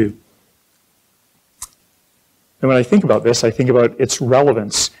can do. And when I think about this, I think about its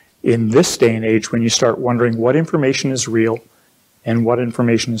relevance in this day and age when you start wondering what information is real and what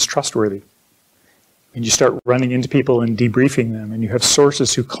information is trustworthy. And you start running into people and debriefing them, and you have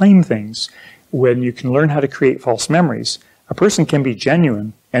sources who claim things. When you can learn how to create false memories, a person can be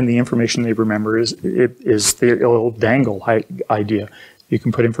genuine, and the information they remember is the old dangle idea. You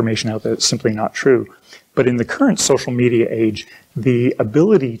can put information out that's simply not true. But in the current social media age, the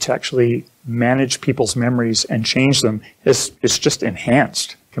ability to actually manage people's memories and change them is just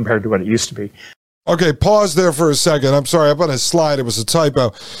enhanced compared to what it used to be. Okay, pause there for a second. I'm sorry, up on his slide, it was a typo.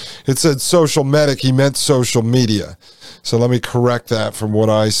 It said social medic. He meant social media. So let me correct that from what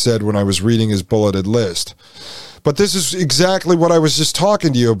I said when I was reading his bulleted list. But this is exactly what I was just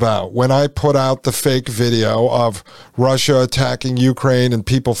talking to you about when I put out the fake video of Russia attacking Ukraine and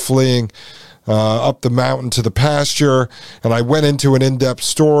people fleeing up the mountain to the pasture, and I went into an in-depth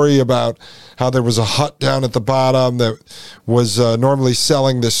story about how there was a hut down at the bottom that was normally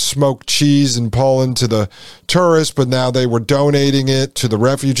selling this smoked cheese in Poland to the tourists, but now they were donating it to the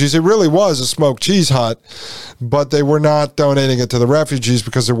refugees. It really was a smoked cheese hut, but they were not donating it to the refugees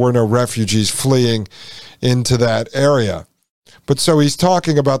because there were no refugees fleeing into that area. But so he's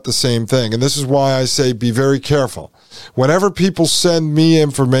talking about the same thing, and this is why I say be very careful. Whenever people send me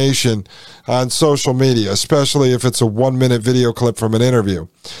information on social media, especially if it's a 1-minute video clip from an interview,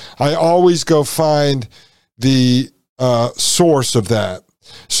 I always go find the source of that.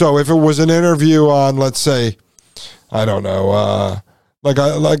 So if it was an interview on, let's say, I don't know,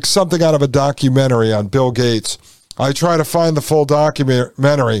 like something out of a documentary on Bill Gates, I try to find the full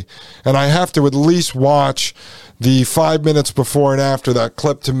documentary, and I have to at least watch the 5 minutes before and after that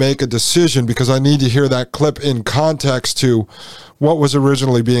clip to make a decision, because I need to hear that clip in context to what was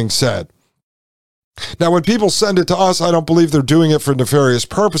originally being said. Now, when people send it to us, I don't believe they're doing it for nefarious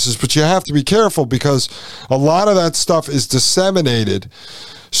purposes, but you have to be careful because a lot of that stuff is disseminated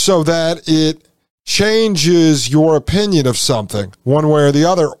so that it changes your opinion of something one way or the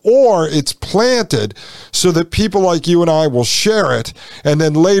other, or it's planted so that people like you and I will share it, and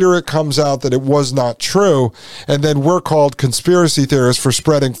then later it comes out that it was not true, and then we're called conspiracy theorists for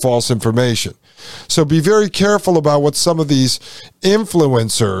spreading false information. So be very careful about what some of these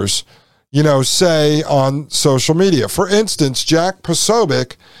influencers, say on social media. For instance, Jack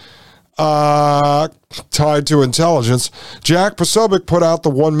Posobiec, tied to intelligence, Jack Posobiec put out the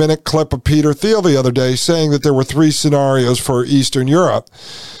 1-minute clip of Peter Thiel the other day saying that there were 3 scenarios for Eastern Europe.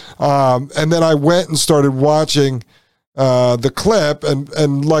 And then I went and started watching the clip,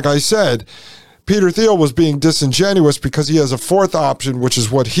 and like I said, Peter Thiel was being disingenuous because he has a 4th option, which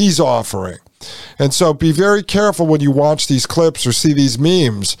is what he's offering. And so be very careful when you watch these clips or see these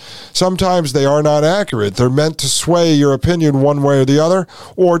memes. Sometimes they are not accurate. They're meant to sway your opinion one way or the other,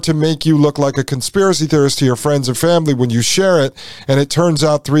 or to make you look like a conspiracy theorist to your friends and family when you share it, and it turns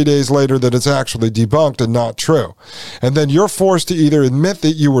out 3 days later that it's actually debunked and not true. And then you're forced to either admit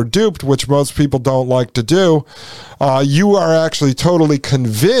that you were duped, which most people don't like to do. You are actually totally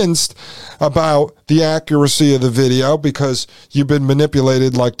convinced about the accuracy of the video because you've been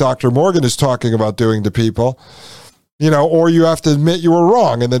manipulated like Dr. Morgan is talking about doing to people, or you have to admit you were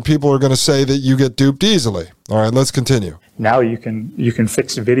wrong, and then people are going to say that you get duped easily. All right, let's continue. Now you can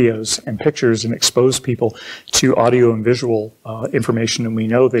fix videos and pictures and expose people to audio and visual information, and we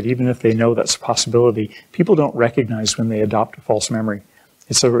know that even if they know that's a possibility, people don't recognize when they adopt a false memory.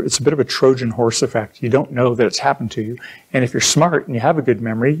 It's a bit of a Trojan horse effect. You don't know that it's happened to you. And if you're smart and you have a good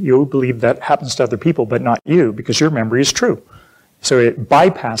memory, you'll believe that happens to other people, but not you, because your memory is true. So it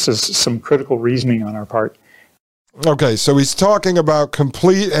bypasses some critical reasoning on our part. Okay, so he's talking about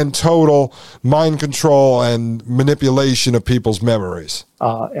complete and total mind control and manipulation of people's memories.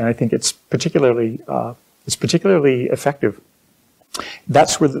 And I think it's particularly effective.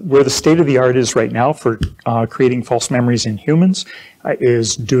 That's where the state of the art is right now for creating false memories in humans,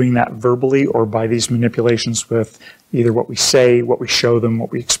 is doing that verbally or by these manipulations with either what we say, what we show them, what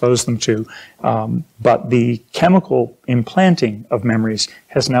we expose them to. But the chemical implanting of memories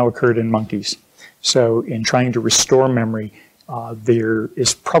has now occurred in monkeys. So in trying to restore memory, there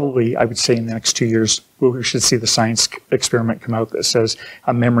is probably, I would say in the next 2 years, we should see the science experiment come out that says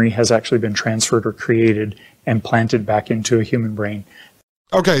a memory has actually been transferred or created and planted back into a human brain.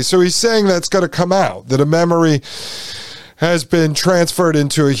 Okay, so he's saying that's going to come out, that a memory has been transferred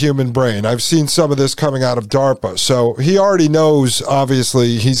into a human brain. I've seen some of this coming out of DARPA. So he already knows,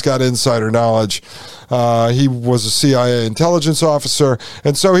 obviously, he's got insider knowledge. He was a CIA intelligence officer,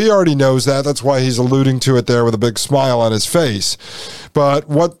 and so he already knows that. That's why he's alluding to it there with a big smile on his face. But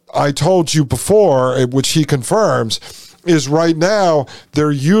what I told you before, which he confirms, is right now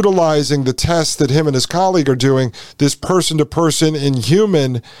they're utilizing the tests that him and his colleague are doing, this person-to-person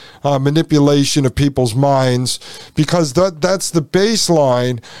inhuman manipulation of people's minds, because that's the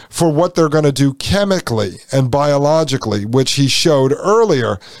baseline for what they're going to do chemically and biologically, which he showed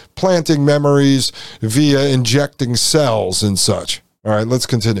earlier, planting memories via injecting cells and such. All right, let's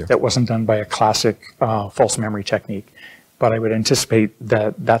continue. That wasn't done by a classic false memory technique. But I would anticipate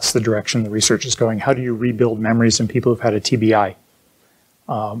that that's the direction the research is going. How do you rebuild memories in people who've had a TBI?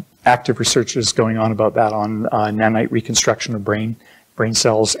 Active research is going on about that on nanite reconstruction of brain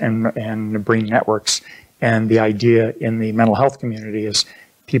cells and brain networks. And the idea in the mental health community is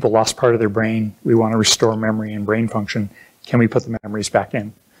people lost part of their brain. We want to restore memory and brain function. Can we put the memories back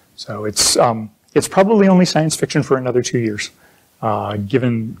in? So it's probably only science fiction for another 2 years,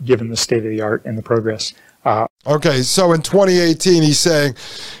 given the state of the art and the progress. Okay, so in 2018, he's saying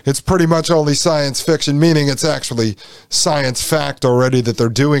it's pretty much only science fiction, meaning it's actually science fact already that they're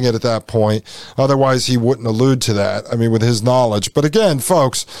doing it at that point. Otherwise, he wouldn't allude to that, I mean, with his knowledge. But again,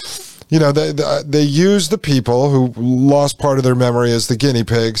 folks, you know, they use the people who lost part of their memory as the guinea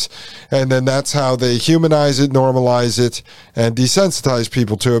pigs, and then that's how they humanize it, normalize it, and desensitize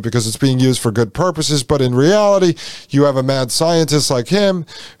people to it because it's being used for good purposes. But in reality, you have a mad scientist like him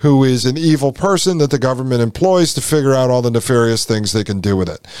who is an evil person that the government employs to figure out all the nefarious things they can do with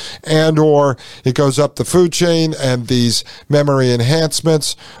it. And or it goes up the food chain, and these memory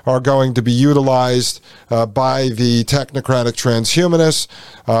enhancements are going to be utilized by the technocratic transhumanists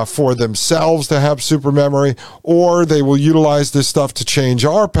for themselves to have super memory, or they will utilize this stuff to change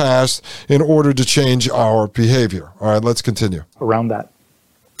our past in order to change our behavior. All right, let's continue. Around that.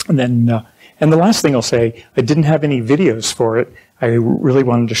 And then, and the last thing I'll say, I didn't have any videos for it. I really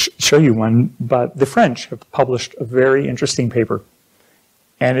wanted to show you one, but the French have published a very interesting paper,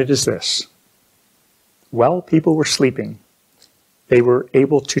 and it is this. While people were sleeping, they were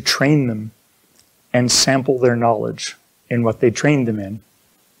able to train them and sample their knowledge in what they trained them in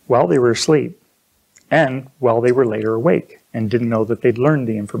while they were asleep and while they were later awake and didn't know that they'd learned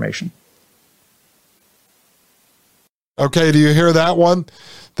the information. Okay, do you hear that one?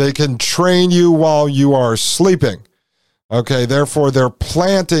 They can train you while you are sleeping. Okay, therefore they're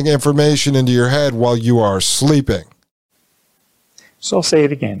planting information into your head while you are sleeping. So I'll say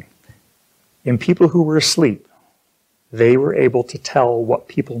it again. In people who were asleep, they were able to tell what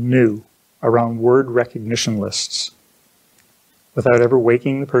people knew around word recognition lists without ever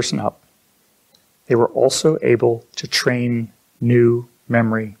waking the person up. They were also able to train new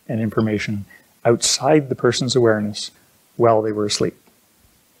memory and information outside the person's awareness while they were asleep.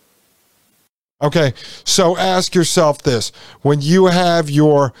 Okay, so ask yourself this. When you have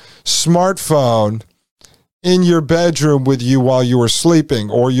your smartphone in your bedroom with you while you were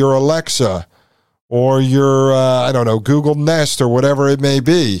sleeping, or your Alexa, or your, Google Nest, or whatever it may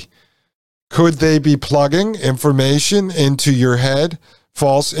be, could they be plugging information into your head,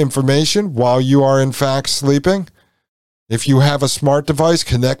 false information, while you are in fact sleeping? If you have a smart device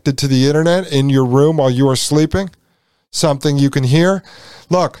connected to the internet in your room while you are sleeping, something you can hear?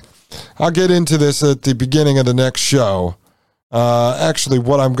 Look, I'll get into this at the beginning of the next show. Actually,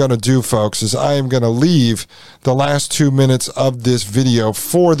 what I'm going to do, folks, is I am going to leave the last 2 minutes of this video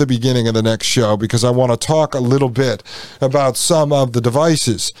for the beginning of the next show because I want to talk a little bit about some of the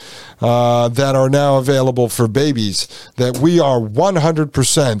devices that are now available for babies that we are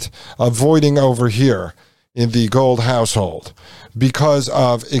 100% avoiding over here in the Gold household because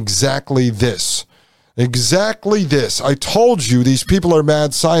of exactly this. Exactly this. I told you these people are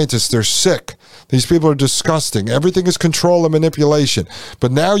mad scientists. They're sick. These people are disgusting. Everything is control and manipulation.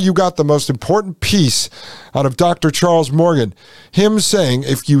 But now you got the most important piece out of Dr. Charles Morgan. Him saying,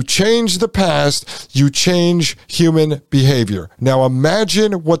 if you change the past, you change human behavior. Now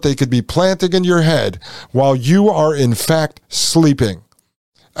imagine what they could be planting in your head while you are in fact sleeping.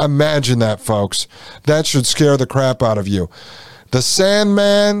 Imagine that, folks. That should scare the crap out of you. The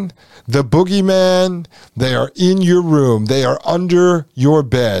Sandman, the Boogeyman, they are in your room. They are under your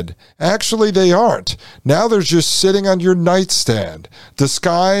bed. Actually, they aren't. Now they're just sitting on your nightstand,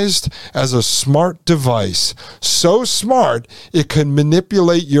 disguised as a smart device. So smart, it can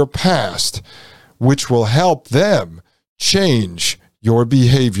manipulate your past, which will help them change your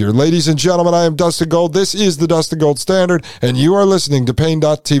behavior. Ladies and gentlemen, I am Dustin Gold. This is the Dustin Gold Standard, and you are listening to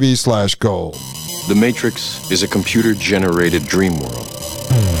Pain.tv/gold. The Matrix is a computer-generated dream world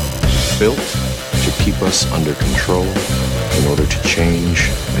built to keep us under control in order to change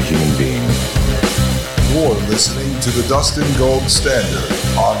a human being. You're listening to the Dustin Gold Standard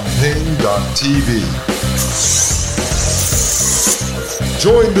on Pain.tv.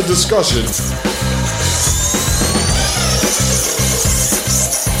 Join the discussion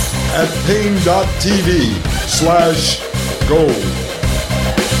at Pain.tv/gold.